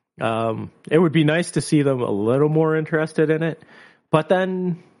 It would be nice to see them a little more interested in it. But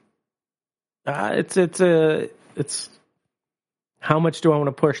then it's how much do I want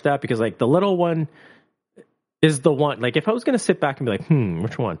to push that? Because like the little one is the one, like if I was going to sit back and be like,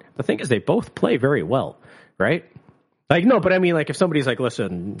 which one? The thing is they both play very well, right? Like, no, but I mean like if somebody's like,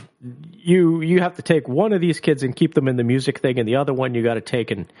 listen, you have to take one of these kids and keep them in the music thing and the other one you got to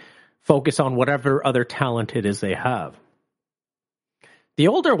take and focus on whatever other talent it is they have. The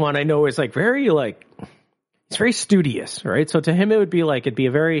older one I know is like very like, it's very studious, right? So to him it would be like, it'd be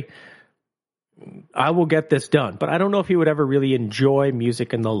a very, I will get this done. But I don't know if he would ever really enjoy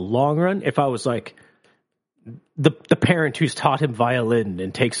music in the long run if I was like, the parent who's taught him violin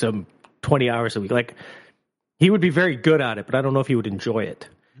and takes him 20 hours a week. Like he would be very good at it, but I don't know if he would enjoy it.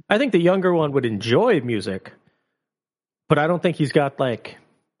 I think the younger one would enjoy music, but I don't think he's got like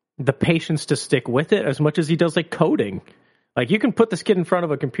the patience to stick with it as much as he does like coding. Like you can put this kid in front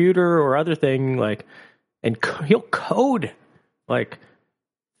of a computer or other thing like, and he'll code like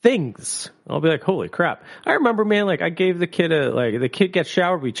things. I'll be like, holy crap. I remember, man, like I gave the kid the kid gets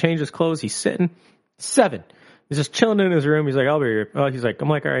showered, we change his clothes, he's sitting 7. He's just chilling in his room. He's like, I'll be here. He's like, I'm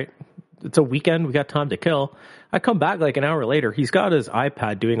like, all right, it's a weekend. We got time to kill. I come back like an hour later. He's got his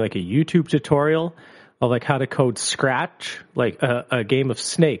iPad doing like a YouTube tutorial of like how to code Scratch, like a game of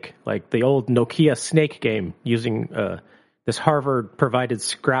Snake, like the old Nokia Snake game using this Harvard provided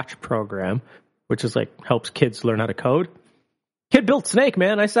Scratch program, which is like helps kids learn how to code. Kid built Snake,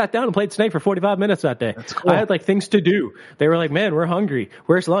 man. I sat down and played Snake for 45 minutes that day. That's cool. I had like things to do. They were like, man, we're hungry.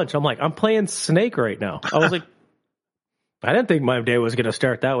 Where's lunch? I'm like, I'm playing Snake right now. I was like, I didn't think my day was going to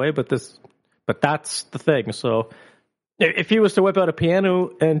start that way, but that's the thing. So if he was to whip out a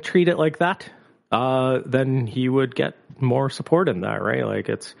piano and treat it like that, then he would get more support in that, right? Like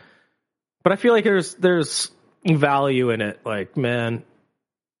but I feel like there's value in it. Like, man,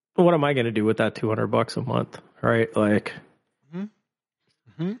 what am I going to do with that $200 a month? Right? Like,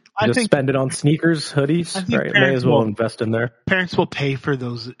 I think spend it on sneakers, hoodies, right? May as well invest in there. Parents will pay for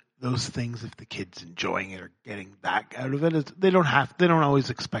those things if the kid's enjoying it or getting back out of it. They don't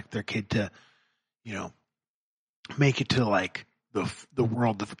always expect their kid to, make it to like the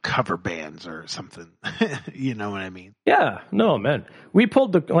world of cover bands or something. You know what I mean? Yeah, no, man. We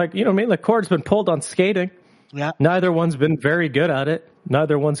pulled the cord's been pulled on skating. Yeah. Neither one's been very good at it.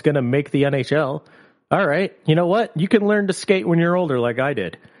 Neither one's going to make the NHL. All right, you know what? You can learn to skate when you're older, like I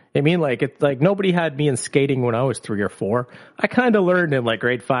did. I mean, like it's like nobody had me in skating when I was 3 or 4. I kind of learned in like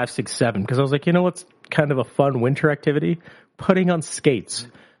grade 5, 6, 7 because I was like, you know what's kind of a fun winter activity? Putting on skates,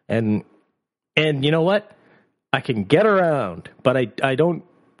 and you know what? I can get around, but I'm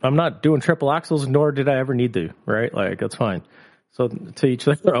not doing triple axels, nor did I ever need to. Right? Like that's fine. So to each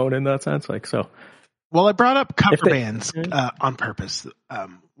their own in that sense. Like so. Well, I brought up cover bands on purpose.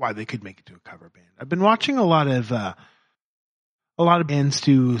 Why they could make it to a cover band. I've been watching a lot of bands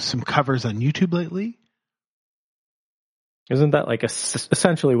do some covers on YouTube lately. Isn't that like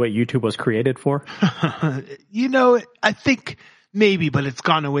essentially what YouTube was created for? I think maybe, but it's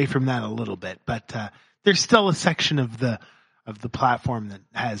gone away from that a little bit. But there's still a section of the platform that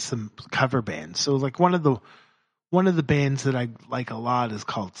has some cover bands. So like one of the bands that I like a lot is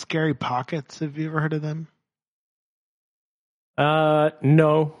called Scary Pockets. Have you ever heard of them?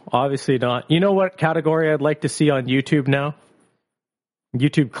 No, obviously not. You know what category I'd like to see on YouTube now?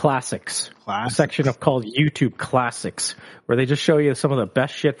 YouTube Classics. A section called YouTube Classics, where they just show you some of the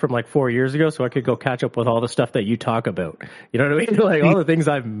best shit from like 4 years ago, so I could go catch up with all the stuff that you talk about. You know what I mean? Like all the things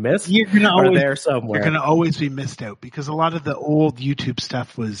I've missed are there somewhere. You're going to always be missed out because a lot of the old YouTube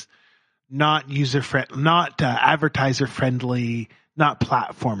stuff was not not advertiser friendly, not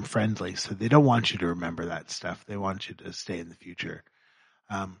platform friendly. So they don't want you to remember that stuff. They want you to stay in the future.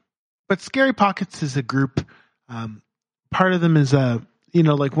 But Scary Pockets is a group. Part of them is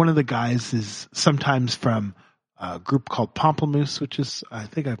like one of the guys is sometimes from a group called Pomplamoose, which is, I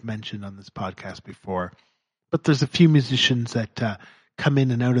think I've mentioned on this podcast before, but there's a few musicians that come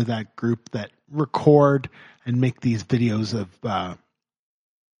in and out of that group that record and make these videos of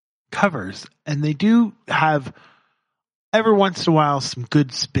covers. And they do have every once in a while some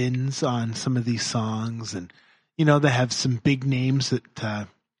good spins on some of these songs. And, they have some big names that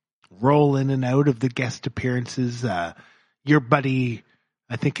roll in and out of the guest appearances. Your buddy,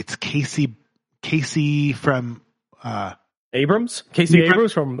 I think it's Casey from Abrams? Casey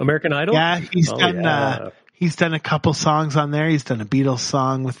Abrams from American Idol? Yeah, he's done a couple songs on there. He's done a Beatles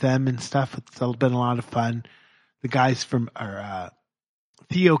song with them and stuff. It's been a lot of fun. The guys from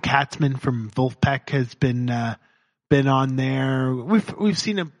Theo Katzman from Wolfpack has been on there. We've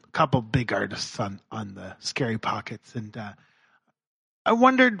seen a couple big artists on the Scary Pockets, and I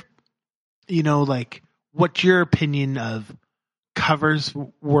wondered, like what your opinion of covers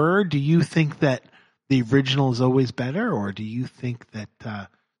were. Do you think that the original is always better, or do you think that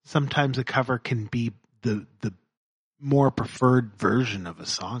sometimes a cover can be the more preferred version of a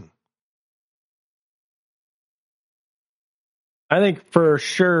song? I think for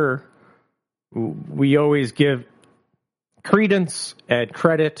sure we always give credence and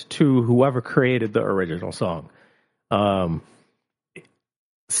credit to whoever created the original song.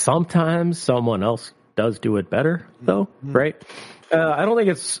 Sometimes someone else does do it better, though, right? I don't think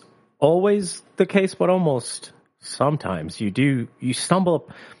it's always the case, but almost sometimes you stumble.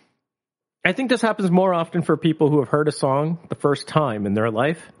 I think this happens more often for people who have heard a song the first time in their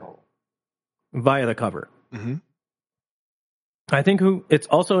life via the cover. Mm-hmm. I think it's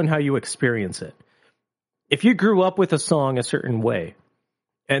also in how you experience it. If you grew up with a song a certain way,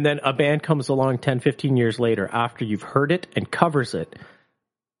 and then a band comes along 10, 15 years later after you've heard it and covers it,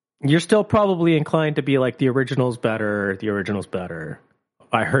 you're still probably inclined to be like, the original's better,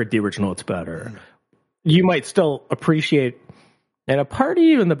 I heard the original, it's better. Mm-hmm. You might still appreciate, and a part of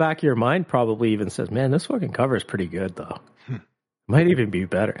you in the back of your mind probably even says, man, this fucking cover is pretty good, though. Might even be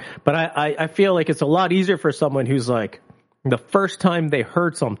better. But I feel like it's a lot easier for someone who's like, the first time they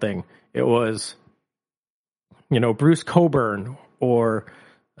heard something, it was, Bruce Cockburn or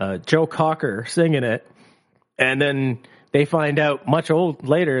Joe Cocker singing it, and then they find out much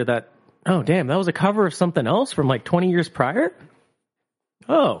later that, oh, damn, that was a cover of something else from like 20 years prior?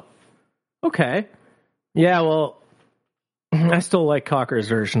 Oh, okay. Yeah, well, I still like Cocker's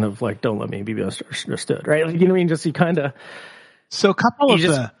version of like, Don't Let Me Be Misunderstood, right? Like, you know what I mean? Just you kind of... So a couple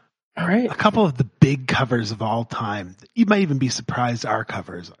of the big covers of all time, you might even be surprised our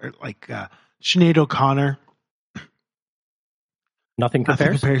covers are like Sinead O'Connor. Nothing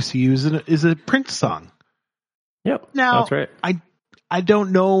Compares to You is a Prince song. Yep. Now, that's right. I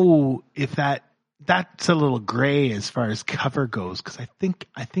don't know if that's a little gray as far as cover goes, because I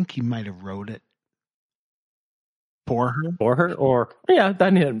think he might have wrote it for her. Or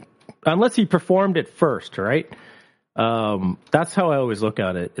then unless he performed it first, right? That's how I always look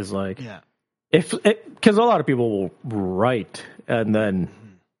at it. Is like, because a lot of people will write and then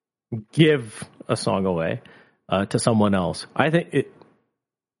give a song away to someone else. I think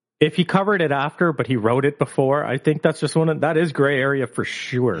if he covered it after, but he wrote it before, I think that's just that is gray area for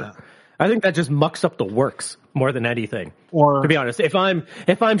sure. Yeah. I think that just mucks up the works more than anything. Or to be honest, if I'm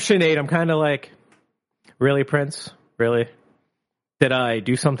Sinead, I'm kind of like, really, Prince? Really? Did I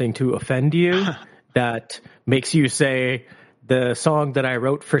do something to offend you that makes you say the song that I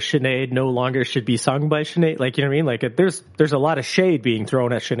wrote for Sinead no longer should be sung by Sinead? Like, you know what I mean? Like, there's a lot of shade being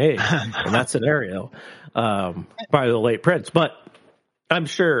thrown at Sinead in that scenario by the late Prince. But I'm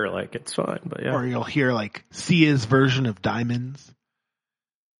sure, like, it's fine. But yeah. Or you'll hear, like, Sia's version of Diamonds.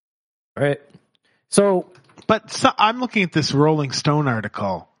 Right. So I'm looking at this Rolling Stone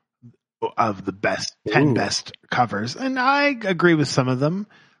article of the 10 best covers, and I agree with some of them.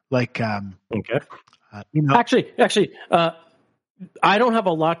 Like, Okay. you know, Actually, I don't have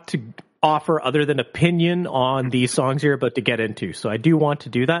a lot to offer other than opinion on these songs you're about to get into. So I do want to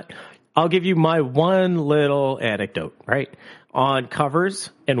do that. I'll give you my one little anecdote, right, on covers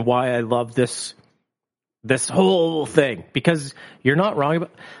and why I love this whole thing, because you're not wrong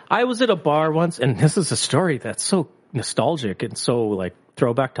about. I was at a bar once, and this is a story that's so nostalgic and so like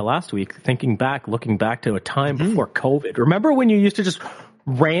throwback to last week, looking back to a time before COVID. Remember when you used to just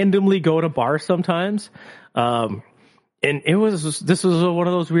randomly go to bars sometimes? And this was one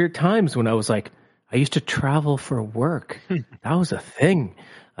of those weird times when I was like, I used to travel for work. That was a thing.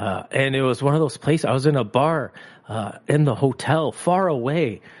 And it was one of those places. I was in a bar in the hotel far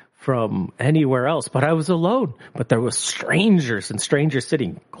away from anywhere else, but I was alone. But there was strangers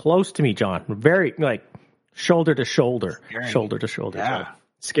sitting close to me, John, very like shoulder to shoulder. Yeah.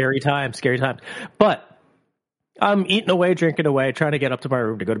 Scary time. But I'm eating away, drinking away, trying to get up to my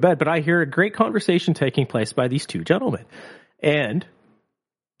room to go to bed. But I hear a great conversation taking place by these two gentlemen. And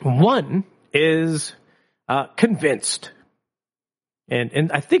one is convinced.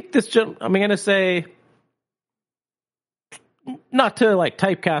 And I think this gentleman, I'm going to say, not to like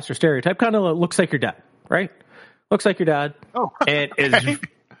typecast or stereotype, kind of looks like your dad, right? Looks like your dad. Oh, and is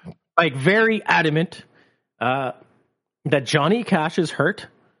like very adamant that Johnny Cash's Hurt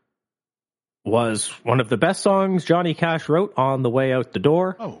was one of the best songs Johnny Cash wrote on the way out the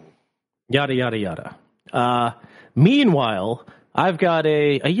door. Oh. Yada, yada, yada. Meanwhile, I've got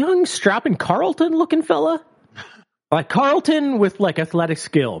a young strapping Carlton looking fella. Like Carlton with like athletic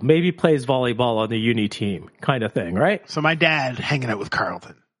skill, maybe plays volleyball on the uni team kind of thing, right? So my dad hanging out with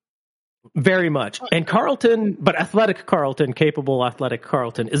Carlton. Very much. And Carlton, but athletic Carlton, capable athletic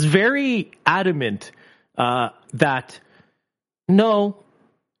Carlton, is very adamant that no,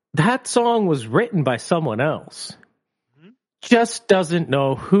 that song was written by someone else. Just doesn't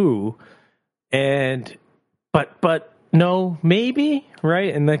know who. And but no, maybe,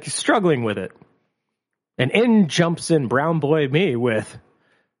 right? And like struggling with it. And in jumps in Brown Boy Me with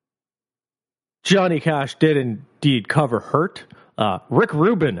Johnny Cash did indeed cover Hurt. Rick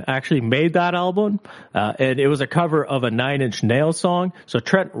Rubin actually made that album, and it was a cover of a Nine Inch Nails song. So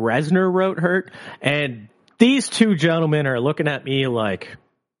Trent Reznor wrote Hurt, and these two gentlemen are looking at me like,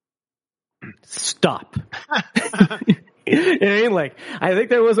 stop. You know what I mean? Like, I think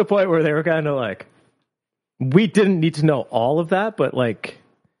there was a point where they were kind of like, we didn't need to know all of that, but like,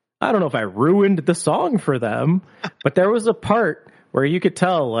 I don't know if I ruined the song for them, but there was a part where you could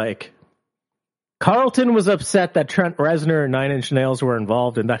tell, like, Carlton was upset that Trent Reznor and Nine Inch Nails were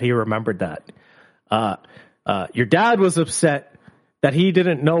involved and that he remembered that. Your dad was upset that he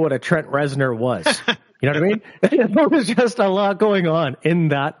didn't know what a Trent Reznor was. You know what I mean? There was just a lot going on in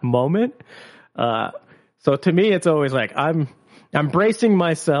that moment. So to me, it's always like, I'm bracing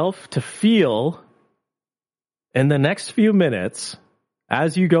myself to feel in the next few minutes,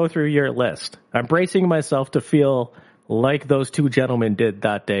 as you go through your list, I'm bracing myself to feel like those two gentlemen did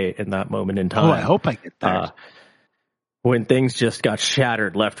that day in that moment in time. Oh, I hope I get that. When things just got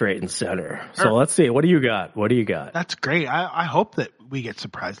shattered left, right, and center. So let's see. What do you got? That's great. I hope that we get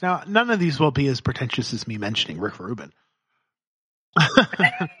surprised. Now, none of these will be as pretentious as me mentioning Rick Rubin.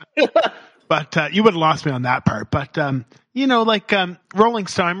 But you would have lost me on that part. But, you know, like Rolling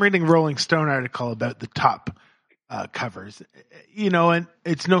Stone, I'm reading a Rolling Stone article about the top covers, you know, and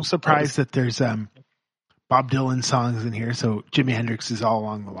it's no surprise that there's Bob Dylan songs in here. So Jimi Hendrix is All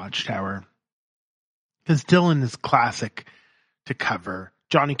Along the Watchtower, because Dylan is classic to cover.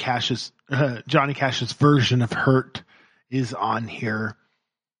 Johnny Cash's version of Hurt is on here.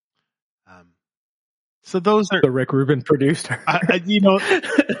 So those are the Rick Rubin produced. You know,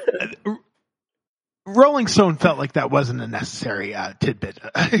 Rolling Stone felt like that wasn't a necessary tidbit.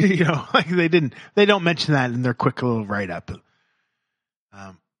 You know, like they don't mention that in their quick little write-up.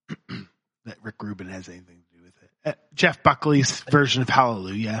 That Rick Rubin has anything to do with it. Jeff Buckley's version of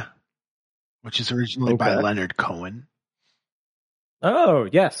Hallelujah, which is originally by Leonard Cohen. Oh,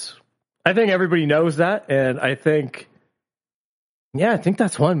 yes. I think everybody knows that, and I think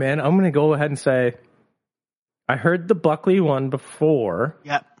that's one, man. I'm going to go ahead and say I heard the Buckley one before.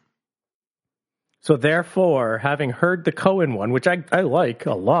 Yep. So therefore, having heard the Cohen one, which I like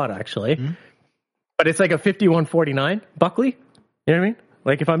a lot, actually, but it's like a 51-49 Buckley. You know what I mean?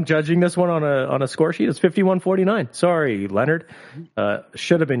 Like if I'm judging this one on a score sheet, it's 51-49. Sorry, Leonard.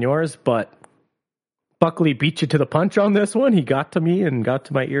 Should have been yours, but Buckley beat you to the punch on this one. He got to me and got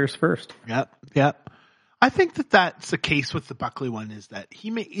to my ears first. Yep. I think that's the case with the Buckley one, is that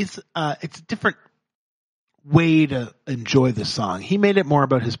it's a different way to enjoy the song. He made it more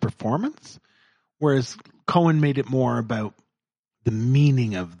about his performance, whereas Cohen made it more about the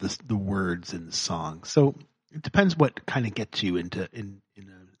meaning of the words in the song. So it depends what kind of gets you into in a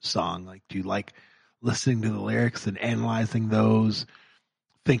song. Like, do you like listening to the lyrics and analyzing those,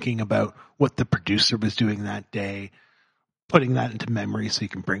 thinking about what the producer was doing that day, putting that into memory so you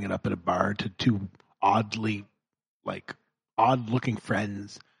can bring it up at a bar to two odd looking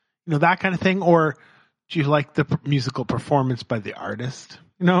friends, that kind of thing? Or do you like the musical performance by the artist?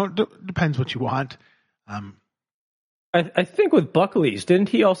 Depends what you want. I think with Buckley's, didn't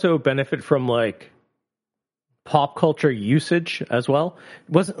he also benefit from like pop culture usage as well?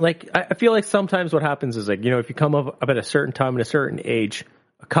 It wasn't like, I feel like sometimes what happens is like, if you come up at a certain time and a certain age,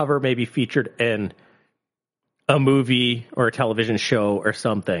 a cover may be featured in a movie or a television show or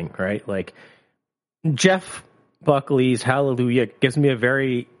something, right? Like Jeff Buckley's Hallelujah gives me a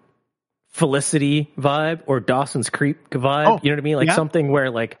very Felicity vibe or Dawson's Creek vibe. Oh, you know what I mean? Like yeah. something where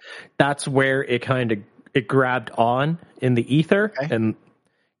like that's where it kind of it grabbed on in the ether, okay. And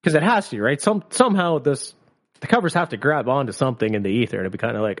because it has to, right? Somehow the covers have to grab onto something in the ether to be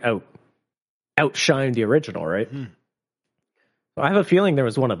kind of like outshine the original, right? So I have a feeling there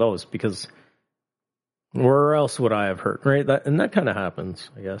was one of those, because where else would I have heard, right? That kind of happens,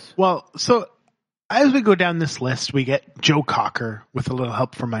 I guess. Well, so as we go down this list, we get Joe Cocker with a little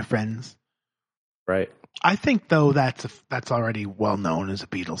help from my friends. Right. I think though that's already well known as a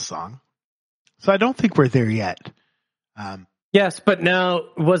Beatles song, so I don't think we're there yet. Yes, but now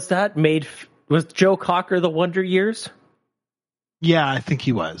was Joe Cocker the Wonder Years? Yeah, I think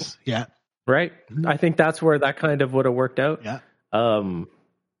he was. Yeah. Right. I think that's where that kind of would have worked out. Yeah.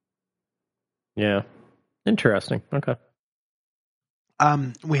 Yeah. Interesting. Okay.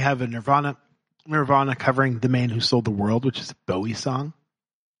 We have a Nirvana covering "The Man Who Sold the World," which is a Bowie song.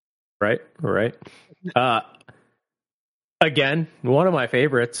 Right. Again, one of my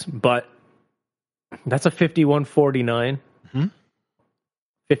favorites, but that's a 5149.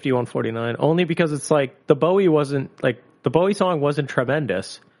 5149, only because it's like the Bowie song wasn't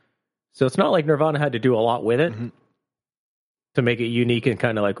tremendous. So it's not like Nirvana had to do a lot with it to make it unique and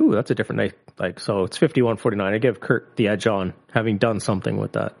kind of like, ooh, that's a different night. Like, so it's 5149. I give Kurt the edge on having done something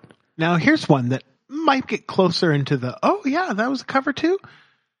with that. Now here's one that might get closer into oh yeah, that was a cover too.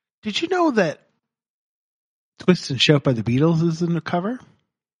 Did you know that Twist and Shout by the Beatles isn't a cover?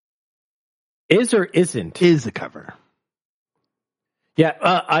 Is or isn't? Is a cover. Yeah,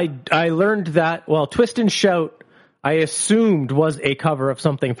 I learned that, well, Twist and Shout, I assumed was a cover of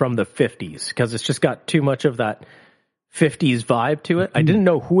something from the 50s, because it's just got too much of that 50s vibe to it. I didn't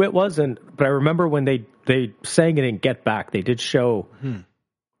know who it was, but I remember when they sang it in Get Back, they did show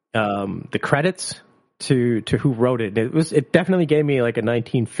the credits to who wrote it. It definitely gave me like a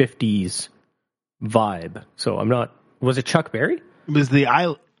 1950s vibe. So was it Chuck Berry? It was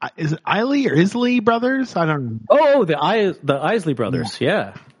is it Isley or Isley Brothers? I don't know. Oh, the Isley Brothers.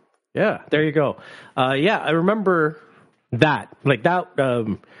 Yeah. There you go. Yeah, I remember that. Like that.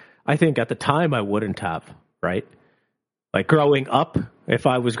 I think at the time I wouldn't have, right? Like growing up, if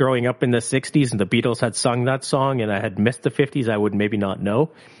I was growing up in the 60s and the Beatles had sung that song and I had missed the 50s, I would maybe not know.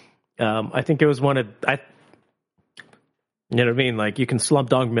 I think it was you know what I mean? Like, you can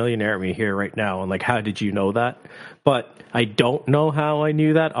Slumdog Millionaire me here right now, and like, how did you know that? But I don't know how I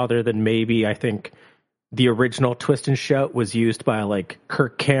knew that, other than maybe I think the original Twist and Shout was used by like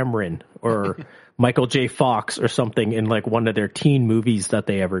Kirk Cameron or Michael J. Fox or something in like one of their teen movies that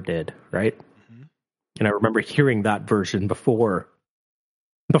they ever did, right? And I remember hearing that version before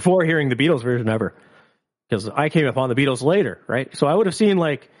hearing the Beatles version ever, because I came upon the Beatles later, right? So I would have seen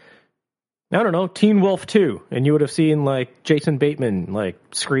like, I don't know, Teen Wolf 2, and you would have seen like Jason Bateman like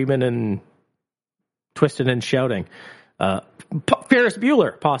screaming and twisting and shouting. Ferris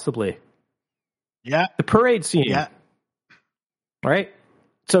Bueller, possibly. Yeah. The parade scene. Yeah. Right?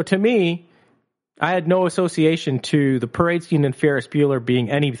 So to me, I had no association to the parade scene and Ferris Bueller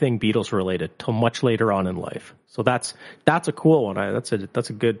being anything Beatles related till much later on in life. So that's a cool one. That's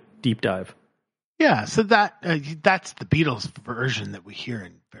a good deep dive. Yeah, so that's the Beatles version that we hear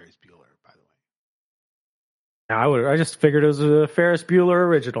in Ferris Bueller, by the way. I just figured it was a Ferris Bueller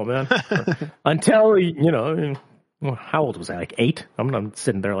original, man. Until, how old was I? Like 8? I'm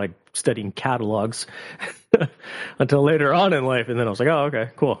sitting there like studying catalogs until later on in life, and then I was like, oh,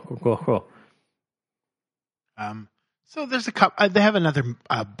 okay, cool. So there's a couple. They have another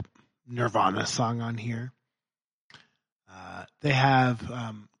Nirvana song on here. They have.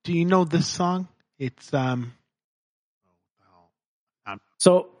 Do you know this song? It's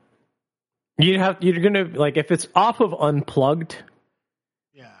So you're gonna like, if it's off of Unplugged,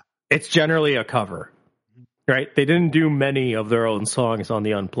 yeah, it's generally a cover, right? They didn't do many of their own songs on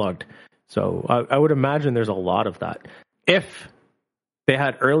the Unplugged. So I would imagine there's a lot of that. If they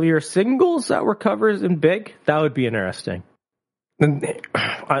had earlier singles that were covers and big, that would be interesting. And,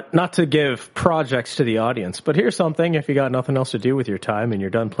 not to give projects to the audience, but here's something if you got nothing else to do with your time and you're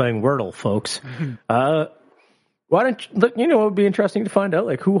done playing Wordle, folks. Why don't you know, it would be interesting to find out,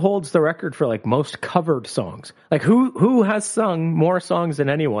 like, who holds the record for, like, most covered songs? Like, who has sung more songs than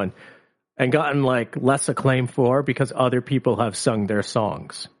anyone and gotten, like, less acclaim for because other people have sung their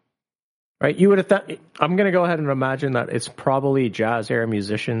songs? Right? You would have thought, I'm going to go ahead and imagine that it's probably jazz era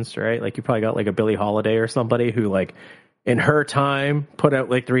musicians, right? Like, you probably got, like, a Billie Holiday or somebody who, like, in her time put out,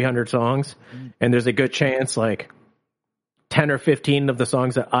 like, 300 songs. And there's a good chance, like, 10 or 15 of the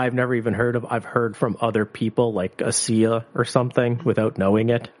songs that I've never even heard of, I've heard from other people, like a Sia or something, without knowing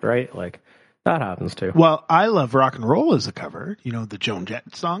it, right? Like, that happens too. Well, I Love Rock and Roll is a cover. You know, the Joan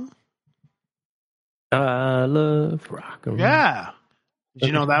Jett song? I love rock and roll. Yeah. Did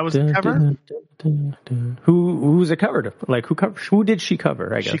you know that was a cover? Who's it covered? Like, who did she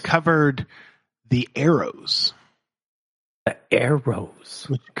cover, I guess? She covered the Arrows. The Arrows.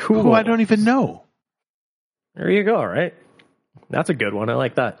 Cool. Who I don't even know. There you go, right? That's a good one. I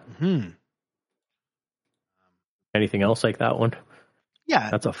like that. Mm-hmm. Anything else like that one? Yeah.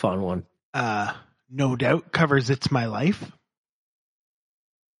 That's a fun one. No Doubt covers It's My Life.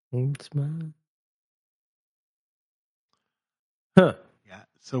 It's my... Huh. Yeah.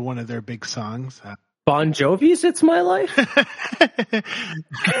 So one of their big songs. Bon Jovi's It's My Life? I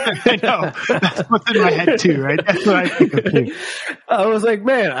know. That's what's in my head too, right? That's what I think of too. I was like,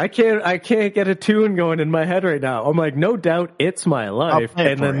 man, I can't get a tune going in my head right now. I'm like, No Doubt It's My Life.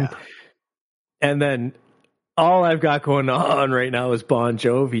 And then all I've got going on right now is Bon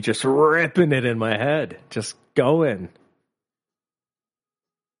Jovi just ripping it in my head. Just going.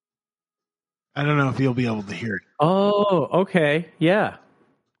 I don't know if you'll be able to hear it. Oh, okay. Yeah.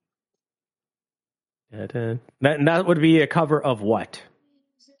 That would be a cover of what?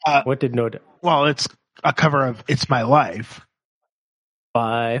 What did No Doubt? Well, it's a cover of It's My Life.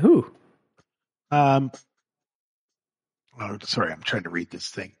 By who? Oh, sorry, I'm trying to read this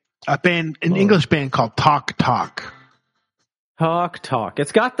thing. An English band called Talk Talk. Talk Talk.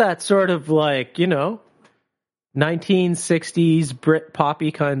 It's got that sort of, like, you know, 1960s Brit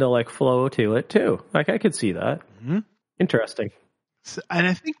poppy kind of like flow to it too. Like, I could see that. Mm-hmm. Interesting. And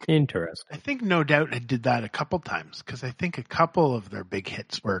I think interesting. I think No Doubt did that a couple times because I think a couple of their big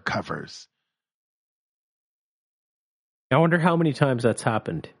hits were covers. I wonder how many times that's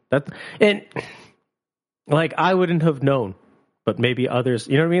happened. And like, I wouldn't have known, but maybe others.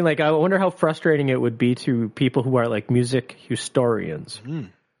 You know what I mean? Like, I wonder how frustrating it would be to people who are like music historians,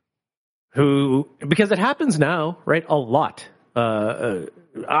 who, because it happens now, right? A lot.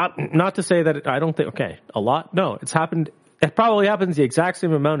 Not to say that I don't think. Okay, a lot. No, it's happened. It probably happens the exact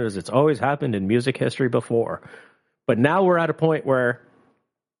same amount as it's always happened in music history before. But now we're at a point where,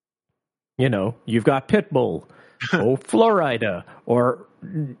 you know, you've got Pitbull or Florida or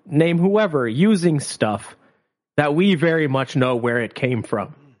name whoever using stuff that we very much know where it came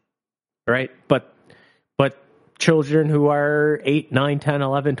from, right? But children who are 8, 9, 10,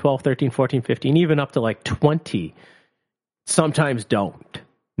 11, 12, 13, 14, 15, even up to like 20, sometimes don't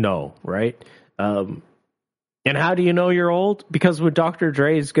know, right? And how do you know you're old? Because when Dr.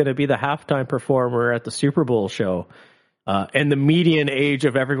 Dre is going to be the halftime performer at the Super Bowl show, and the median age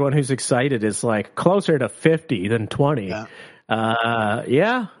of everyone who's excited is like closer to 50 than 20.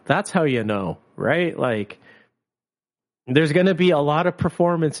 Yeah, that's how you know, right? Like, there's going to be a lot of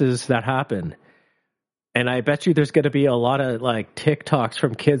performances that happen. And I bet you there's going to be a lot of like TikToks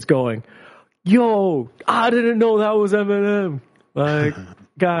from kids going, yo, I didn't know that was Eminem. Like,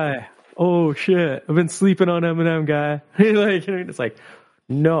 guy. Oh shit! I've been sleeping on Eminem, guy. Like, it's like,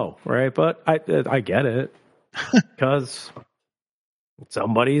 no, right? But I get it because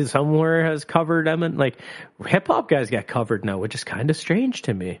somebody somewhere has covered Eminem. Like, hip hop guys get covered now, which is kind of strange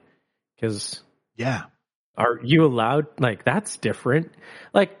to me. Because are you allowed? Like, that's different.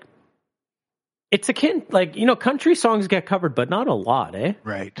 Like, it's akin, like, you know, country songs get covered, but not a lot, eh?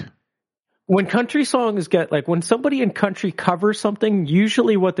 Right. When country songs get, like, when somebody in country covers something,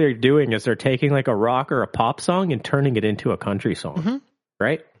 usually what they're doing is they're taking like a rock or a pop song and turning it into a country song,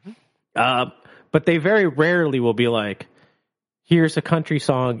 right? But they very rarely will be like, here's a country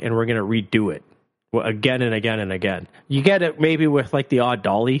song and we're going to redo it again and again and again. You get it maybe with like the odd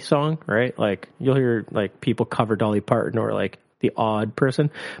Dolly song, right? Like, you'll hear like people cover Dolly Parton or like the odd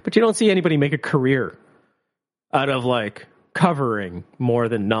person, but you don't see anybody make a career out of like covering more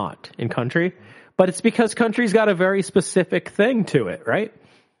than not in country. But it's because country's got a very specific thing to it, right?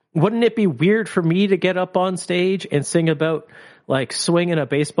 wouldn't it be weird for me to get up on stage and sing about like swinging a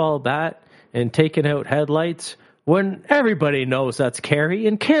baseball bat and taking out headlights when everybody knows that's Carrie,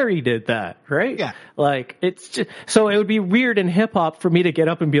 and Carrie did that, right? Yeah. Like, it's just, so it would be weird in hip hop for me to get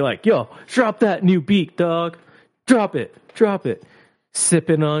up and be like, yo, drop that new beat, dog. Drop it.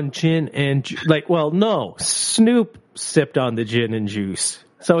 Sipping on gin and like, well, no, Snoop sipped on the gin and juice.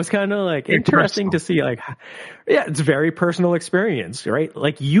 So it's kind of like interesting to see, like, yeah, it's a very personal experience, right?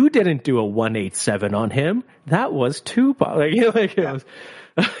 Like, you didn't do a 187 on him. That was Tupac. Like, you know, like, it was,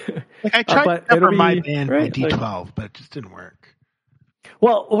 like I tried to cover my band by D12, but it just didn't work.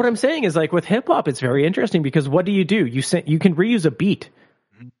 Well, what I'm saying is, like, with hip hop, it's very interesting because what do? You can reuse a beat,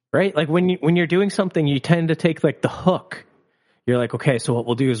 right? Like when you're doing something, you tend to take like the hook. You're like, okay, so what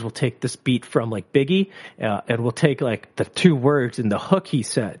we'll do is we'll take this beat from like Biggie, and we'll take like the two words in the hook he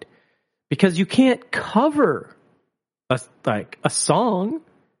said, because you can't cover a song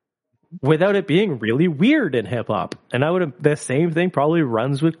without it being really weird in hip hop. And the same thing probably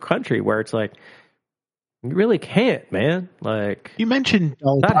runs with country, where it's like, you really can't, man. Like, you mentioned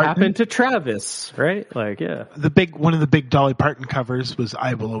Dolly that Parton. happened to Travis, right? Like, yeah. One of the big Dolly Parton covers was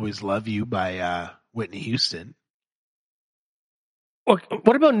 "I Will Always Love You" by Whitney Houston.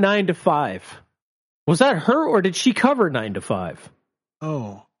 What about 9 to 5? Was that her, or did she cover 9 to 5?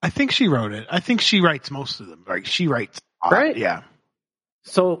 Oh, I think she wrote it. I think she writes most of them. Right? She writes, right? Yeah.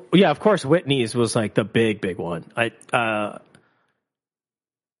 So yeah, of course, Whitney's was like the big one. I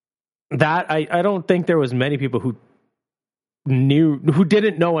don't think there was many people who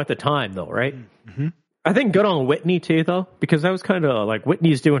didn't know at the time, though, right? Mm-hmm. I think good on Whitney too, though, because that was kind of like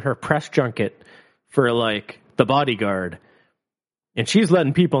Whitney's doing her press junket for like The Bodyguard, and she's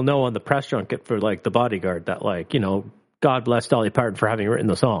letting people know on the press junket for like The Bodyguard that, like, you know, God bless Dolly Parton for having written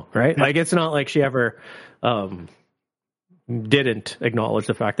the song, right? Yeah. Like, it's not like she ever didn't acknowledge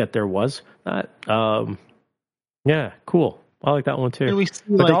the fact that there was that. Yeah, cool. I like that one too.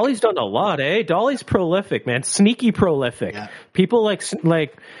 But Dolly's done a lot, eh? Dolly's prolific, man. Sneaky prolific. Yeah. People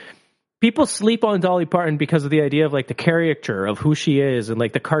people sleep on Dolly Parton because of the idea of like the caricature of who she is, and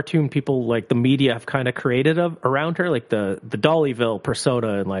like the cartoon people, like the media have kind of created around her, like the Dollyville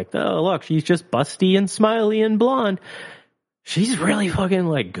persona, and like, oh look, she's just busty and smiley and blonde. She's really fucking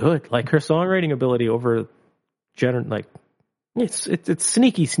like good. Like her songwriting ability over like it's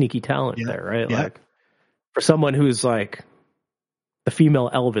sneaky talent there, right? Yeah. Like for someone who's like the female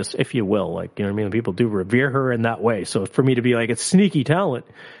Elvis, if you will, like, you know what I mean? People do revere her in that way. So for me to be like, it's sneaky talent,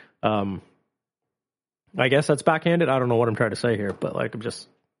 I guess that's backhanded. I don't know what I'm trying to say here, but like,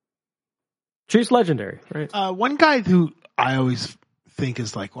 she's legendary, right? One guy who I always think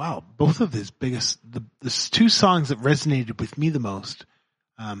is like, wow, both of his the two songs that resonated with me the most,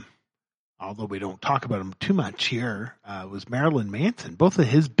 although we don't talk about him too much here, was Marilyn Manson. Both of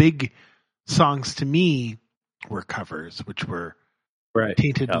his big songs to me were covers, which were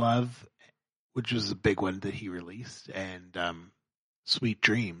Tainted Love, which was a big one that he released, and Sweet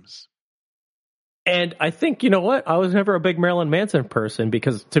Dreams. And I think, you know what? I was never a big Marilyn Manson person,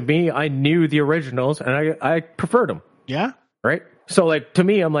 because to me, I knew the originals and I preferred them. Yeah. Right? So like, to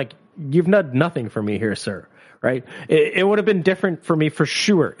me, I'm like, you've done nothing for me here, sir. Right? It would have been different for me for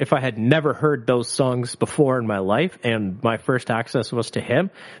sure if I had never heard those songs before in my life and my first access was to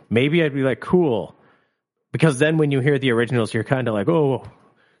him. Maybe I'd be like, cool. Because then when you hear the originals, you're kind of like, oh,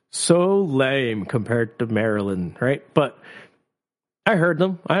 so lame compared to Marilyn, right? But I heard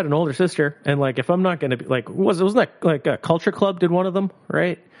them. I had an older sister, and like, if I'm not going to be like, wasn't that like a Culture Club did one of them,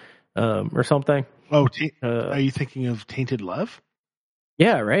 right? Or something. Oh, are you thinking of Tainted Love?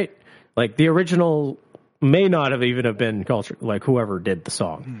 Yeah, right. Like the original may not have even have been Culture, like whoever did the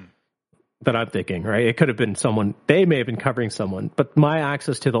song that I'm thinking, right? It could have been someone, they may have been covering someone, but my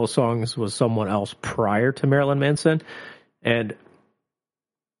access to those songs was someone else prior to Marilyn Manson. And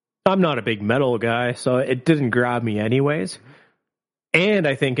I'm not a big metal guy, so it didn't grab me anyways. And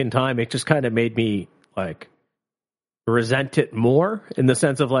I think in time, it just kind of made me like resent it more, in the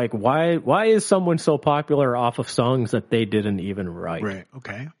sense of like, why is someone so popular off of songs that they didn't even write? Right.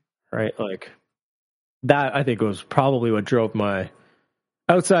 Okay. Right. Like that, I think was probably what drove my,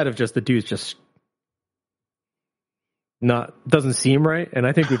 outside of just the dude's just doesn't seem right. And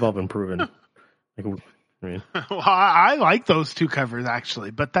I think we've all been proven. Like, I mean, well, I like those two covers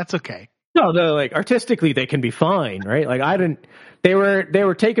actually, but that's okay. No, like artistically they can be fine, right? Like they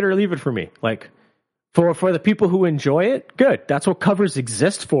were take it or leave it for me. Like for the people who enjoy it, good. That's what covers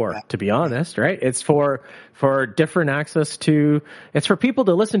exist for, to be honest, right? It's for different access to, it's for people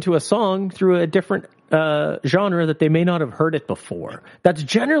to listen to a song through a different genre that they may not have heard it before. That's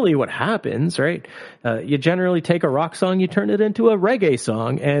generally what happens, right? You generally take a rock song, you turn it into a reggae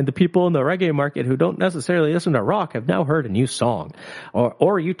song, and the people in the reggae market who don't necessarily listen to rock have now heard a new song.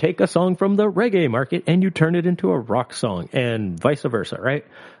 Or you take a song from the reggae market and you turn it into a rock song, and vice versa, right?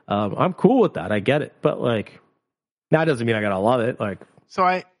 I'm cool with that. I get it. But, like, that doesn't mean I gotta love it. Like, so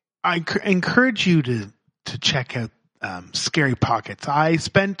I encourage you to check out Scary Pockets. I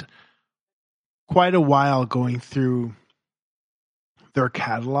spent quite a while going through their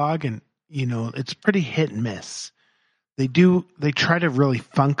catalog, and it's pretty hit and miss. They try to really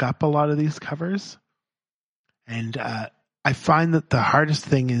funk up a lot of these covers, and I find that the hardest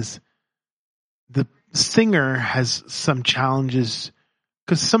thing is the singer has some challenges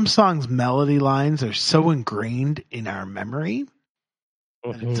because some songs' melody lines are so ingrained in our memory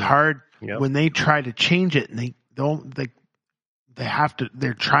that it's hard when they try to change it, and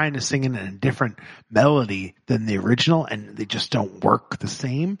they're trying to sing it in a different melody than the original, and they just don't work the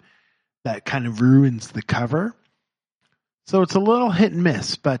same. That kind of ruins the cover. So it's a little hit and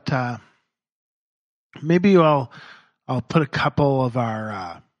miss, but maybe I'll put a couple of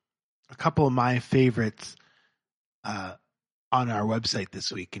my favorites on our website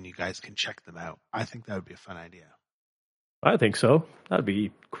this week, and you guys can check them out. I think that would be a fun idea. I think so. That'd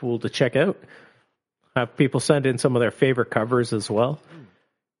be cool to check out. Have people send in some of their favorite covers as well.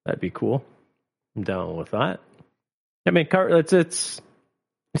 That'd be cool. I'm down with that. I mean, it's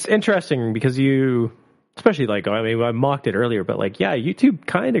interesting because especially like, I mean, I mocked it earlier, but like, yeah, YouTube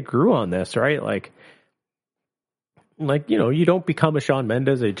kind of grew on this, right? Like, you don't become a Shawn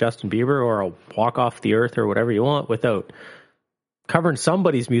Mendes, a Justin Bieber, or a Walk Off the Earth or whatever you want without covering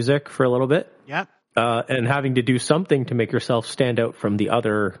somebody's music for a little bit. Yeah. And having to do something to make yourself stand out from the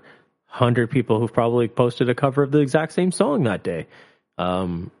other 100 people who've probably posted a cover of the exact same song that day.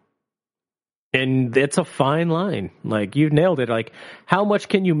 And it's a fine line. Like, you nailed it. Like, how much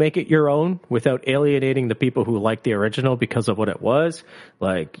can you make it your own without alienating the people who like the original because of what it was?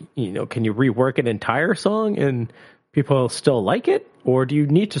 Like, can you rework an entire song and people still like it? Or do you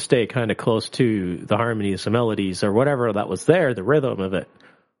need to stay kind of close to the harmonies, the melodies, or whatever that was there, the rhythm of it?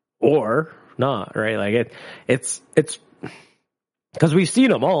 Or not, right? Like, it's because we've seen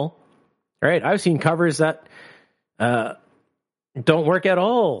them all. Right, I've seen covers that don't work at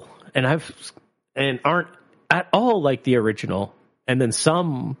all, and aren't at all like the original, and then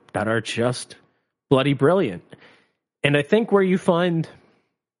some that are just bloody brilliant. And I think the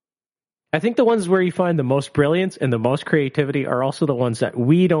ones where you find the most brilliance and the most creativity are also the ones that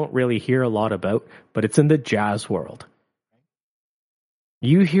we don't really hear a lot about, but it's in the jazz world.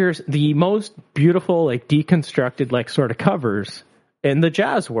 You hear the most beautiful, like, deconstructed, like, sort of covers in the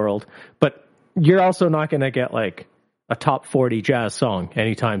jazz world, but you're also not going to get like a top 40 jazz song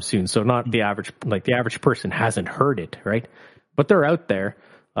anytime soon. So not the average person hasn't heard it, right? But they're out there.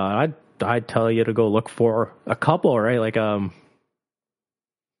 I'd tell you to go look for a couple, right? Like,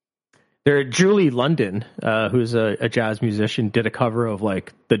 Julie London, who's a jazz musician, did a cover of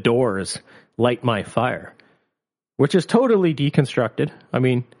like The Doors' "Light My Fire," which is totally deconstructed. I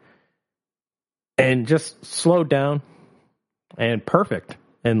mean, and just slowed down. And perfect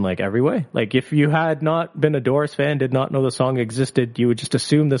in like every way. Like, if you had not been a Doors fan, did not know the song existed, you would just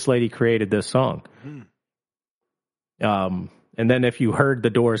assume this lady created this song. And then if you heard the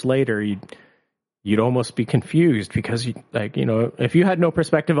Doors later, you'd almost be confused because if you had no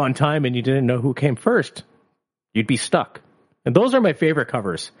perspective on time and you didn't know who came first, you'd be stuck. And those are my favorite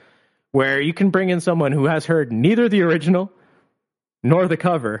covers, where you can bring in someone who has heard neither the original nor the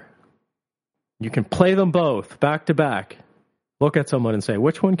cover. You can play them both back to back. Look at someone and say,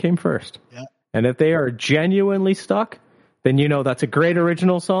 which one came first? Yeah. And if they are genuinely stuck, then that's a great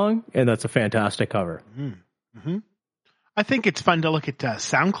original song and that's a fantastic cover. Mm-hmm. I think it's fun to look at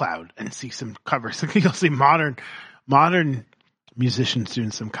SoundCloud and see some covers. You'll see modern musicians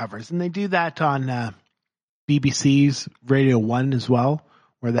doing some covers, and they do that on BBC's Radio 1 as well,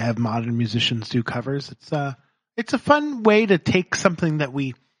 where they have modern musicians do covers. It's a fun way to take something that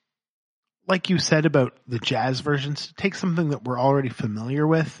we, like you said about the jazz versions, take something that we're already familiar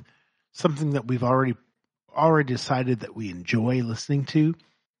with, something that we've already decided that we enjoy listening to,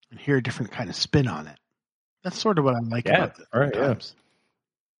 and hear a different kind of spin on it. That's sort of what I like about it. Right, times.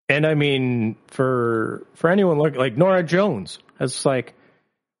 Yeah. And I mean, for anyone like Norah Jones has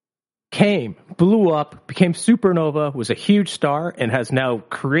blew up, became supernova, was a huge star, and has now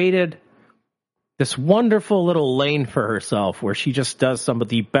created this wonderful little lane for herself where she just does some of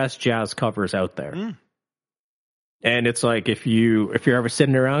the best jazz covers out there. And it's like, if you're ever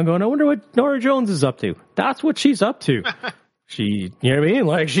sitting around going, I wonder what Norah Jones is up to, that's what she's up to. She, you know what I mean?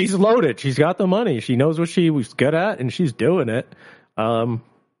 Like, she's loaded. She's got the money. She knows what she was good at, and she's doing it. And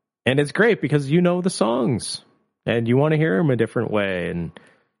it's great because you know the songs, and you want to hear them a different way, and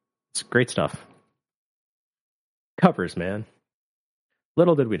it's great stuff. Covers, man.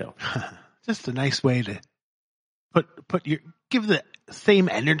 Little did we know. Just a nice way to give the same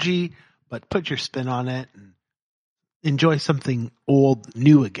energy, but put your spin on it and enjoy something old,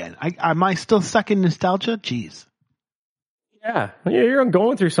 new again. Am I still stuck in nostalgia? Jeez. Yeah, you're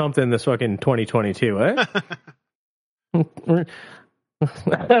going through something this fucking 2022, eh? I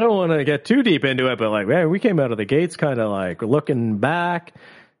don't want to get too deep into it, but like, man, we came out of the gates kind of like looking back,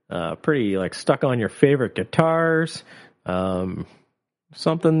 pretty like stuck on your favorite guitars. You're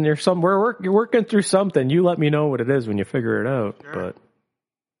working through something. You let me know what it is when you figure it out. Sure. But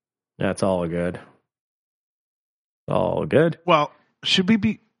that's all good. All good. Well, should we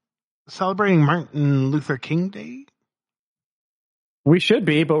be celebrating Martin Luther King Day? We should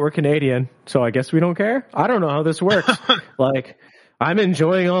be, but we're Canadian, so I guess we don't care. I don't know how this works. Like, I'm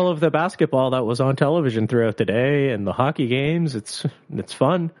enjoying all of the basketball that was on television throughout the day and the hockey games. It's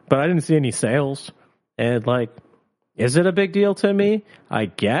fun, but I didn't see any sales. And like, is it a big deal to me? I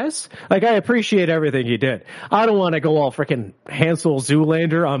guess. Like, I appreciate everything he did. I don't want to go all freaking Hansel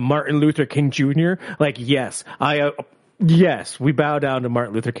Zoolander on Martin Luther King Jr. Like, yes, yes, we bow down to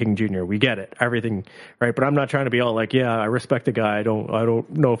Martin Luther King Jr. We get it, everything, right? But I'm not trying to be all like, yeah, I respect the guy. I don't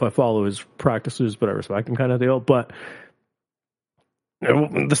know if I follow his practices, but I respect him, kind of deal. But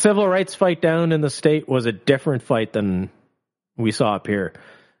the civil rights fight down in the state was a different fight than we saw up here,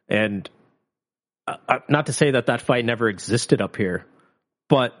 and not to say that fight never existed up here,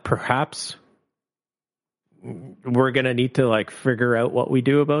 but perhaps we're gonna need to like figure out what we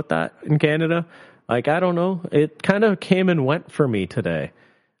do about that in Canada. Like, I don't know. It kind of came and went for me today.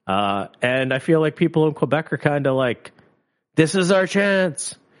 And I feel like people in Quebec are kind of like, this is our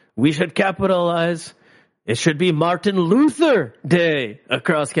chance. We should capitalize. It should be Martin Luther Day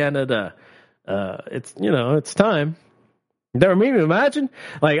across Canada. It's time. I mean, imagine.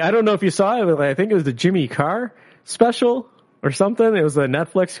 Like, I don't know if you saw it, but I think it was the Jimmy Carr special or something. It was a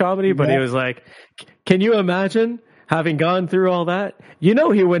Netflix comedy, but he was like, can you imagine having gone through all that? You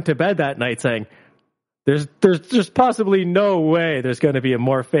know, he went to bed that night saying, There's just possibly no way there's going to be a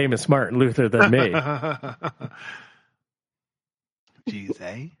more famous Martin Luther than me. Jeez,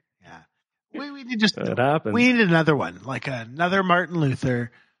 eh? Yeah. We need another one, like another Martin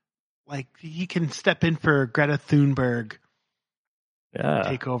Luther. Like, he can step in for Greta Thunberg. Yeah.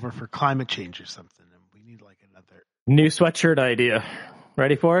 Take over for climate change or something. And we need like another new sweatshirt idea.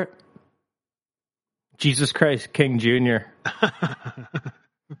 Ready for it? Jesus Christ King Jr.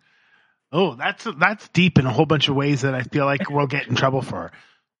 Oh, that's deep in a whole bunch of ways that I feel like we'll get in trouble for.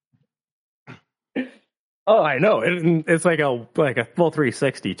 Oh, I know. It's like a full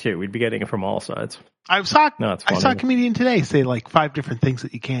 360 too. We'd be getting it from all sides. I saw a comedian today say like 5 different things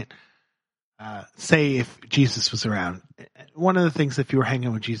that you can't say if Jesus was around. One of the things, if you were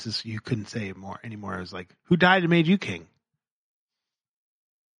hanging with Jesus, you couldn't say anymore. It was like, who died and made you king?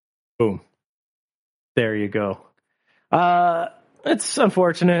 Boom. There you go. It's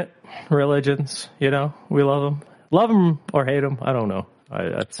unfortunate. Religions, we love them or hate them. I don't know.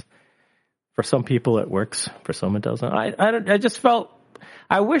 That's for some people it works, for some it doesn't. I just felt,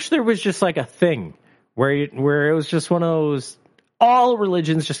 I wish there was just like a thing where it was just one of those, all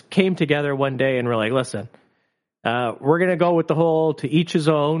religions just came together one day and were like, listen, we're gonna go with the whole to each his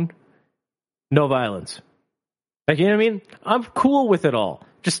own, no violence. Like, you know what I mean? I'm cool with it all.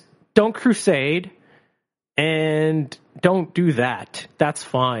 Just don't crusade. And don't do that. That's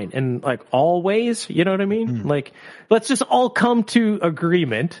fine. And like always, you know what I mean? Like, let's just all come to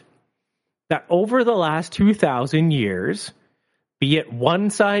agreement that over the last 2,000 years, be it one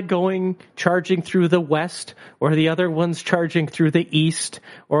side charging through the west, or the other one's charging through the east,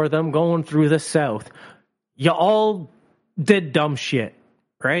 or them going through the south, you all did dumb shit,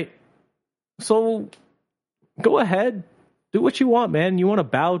 right? So go ahead, do what you want, man. You want to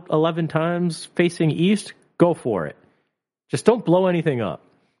bow 11 times facing east? Go for it. Just don't blow anything up.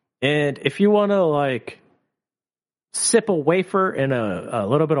 And if you want to like sip a wafer in a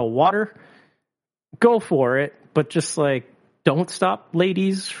little bit of water, go for it. But just like, don't stop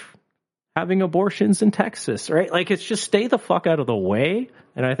ladies having abortions in Texas, right? Like, it's just stay the fuck out of the way.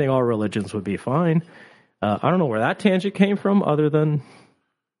 And I think all religions would be fine. I don't know where that tangent came from other than,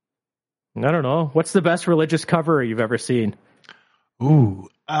 I don't know. What's the best religious cover you've ever seen? Ooh,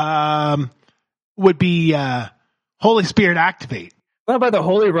 would be Holy Spirit Activate. What about the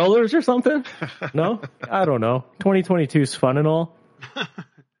Holy Rollers or something? No? I don't know. 2022 is fun and all.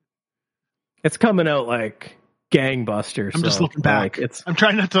 It's coming out like gangbusters. I'm just looking back. I'm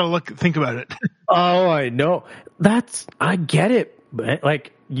trying not to think about it. Oh, I know. I get it. But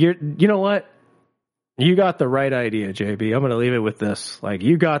like, you know what? You got the right idea, JB. I'm going to leave it with this. Like,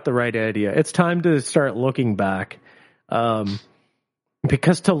 you got the right idea. It's time to start looking back.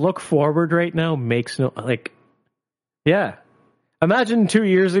 Because to look forward right now makes no, like, yeah. Imagine 2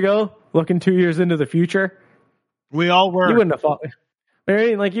 years ago, looking 2 years into the future. We all were. You wouldn't have thought. I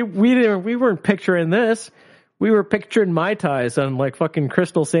mean, like, we weren't picturing this. We were picturing Mai Tais on like fucking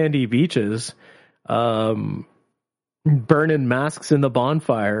crystal sandy beaches, burning masks in the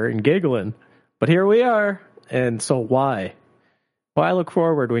bonfire and giggling. But here we are. And so why? Why look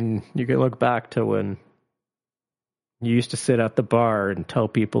forward when you can look back to when you used to sit at the bar and tell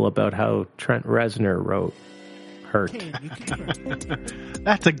people about how Trent Reznor wrote Hurt?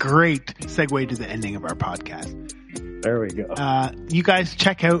 That's a great segue to the ending of our podcast. There we go. You guys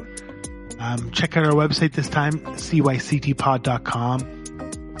check out our website this time, cyctpod.com.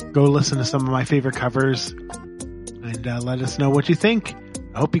 Go listen to some of my favorite covers and let us know what you think.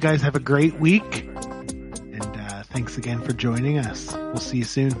 I hope you guys have a great week. And thanks again for joining us. We'll see you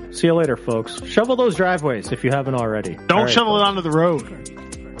soon. See you later, folks. Shovel those driveways if you haven't already. Don't shovel it onto the road.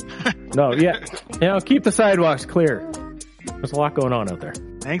 No, yeah. Keep the sidewalks clear. There's a lot going on out there.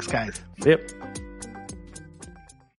 Thanks, guys. Yep.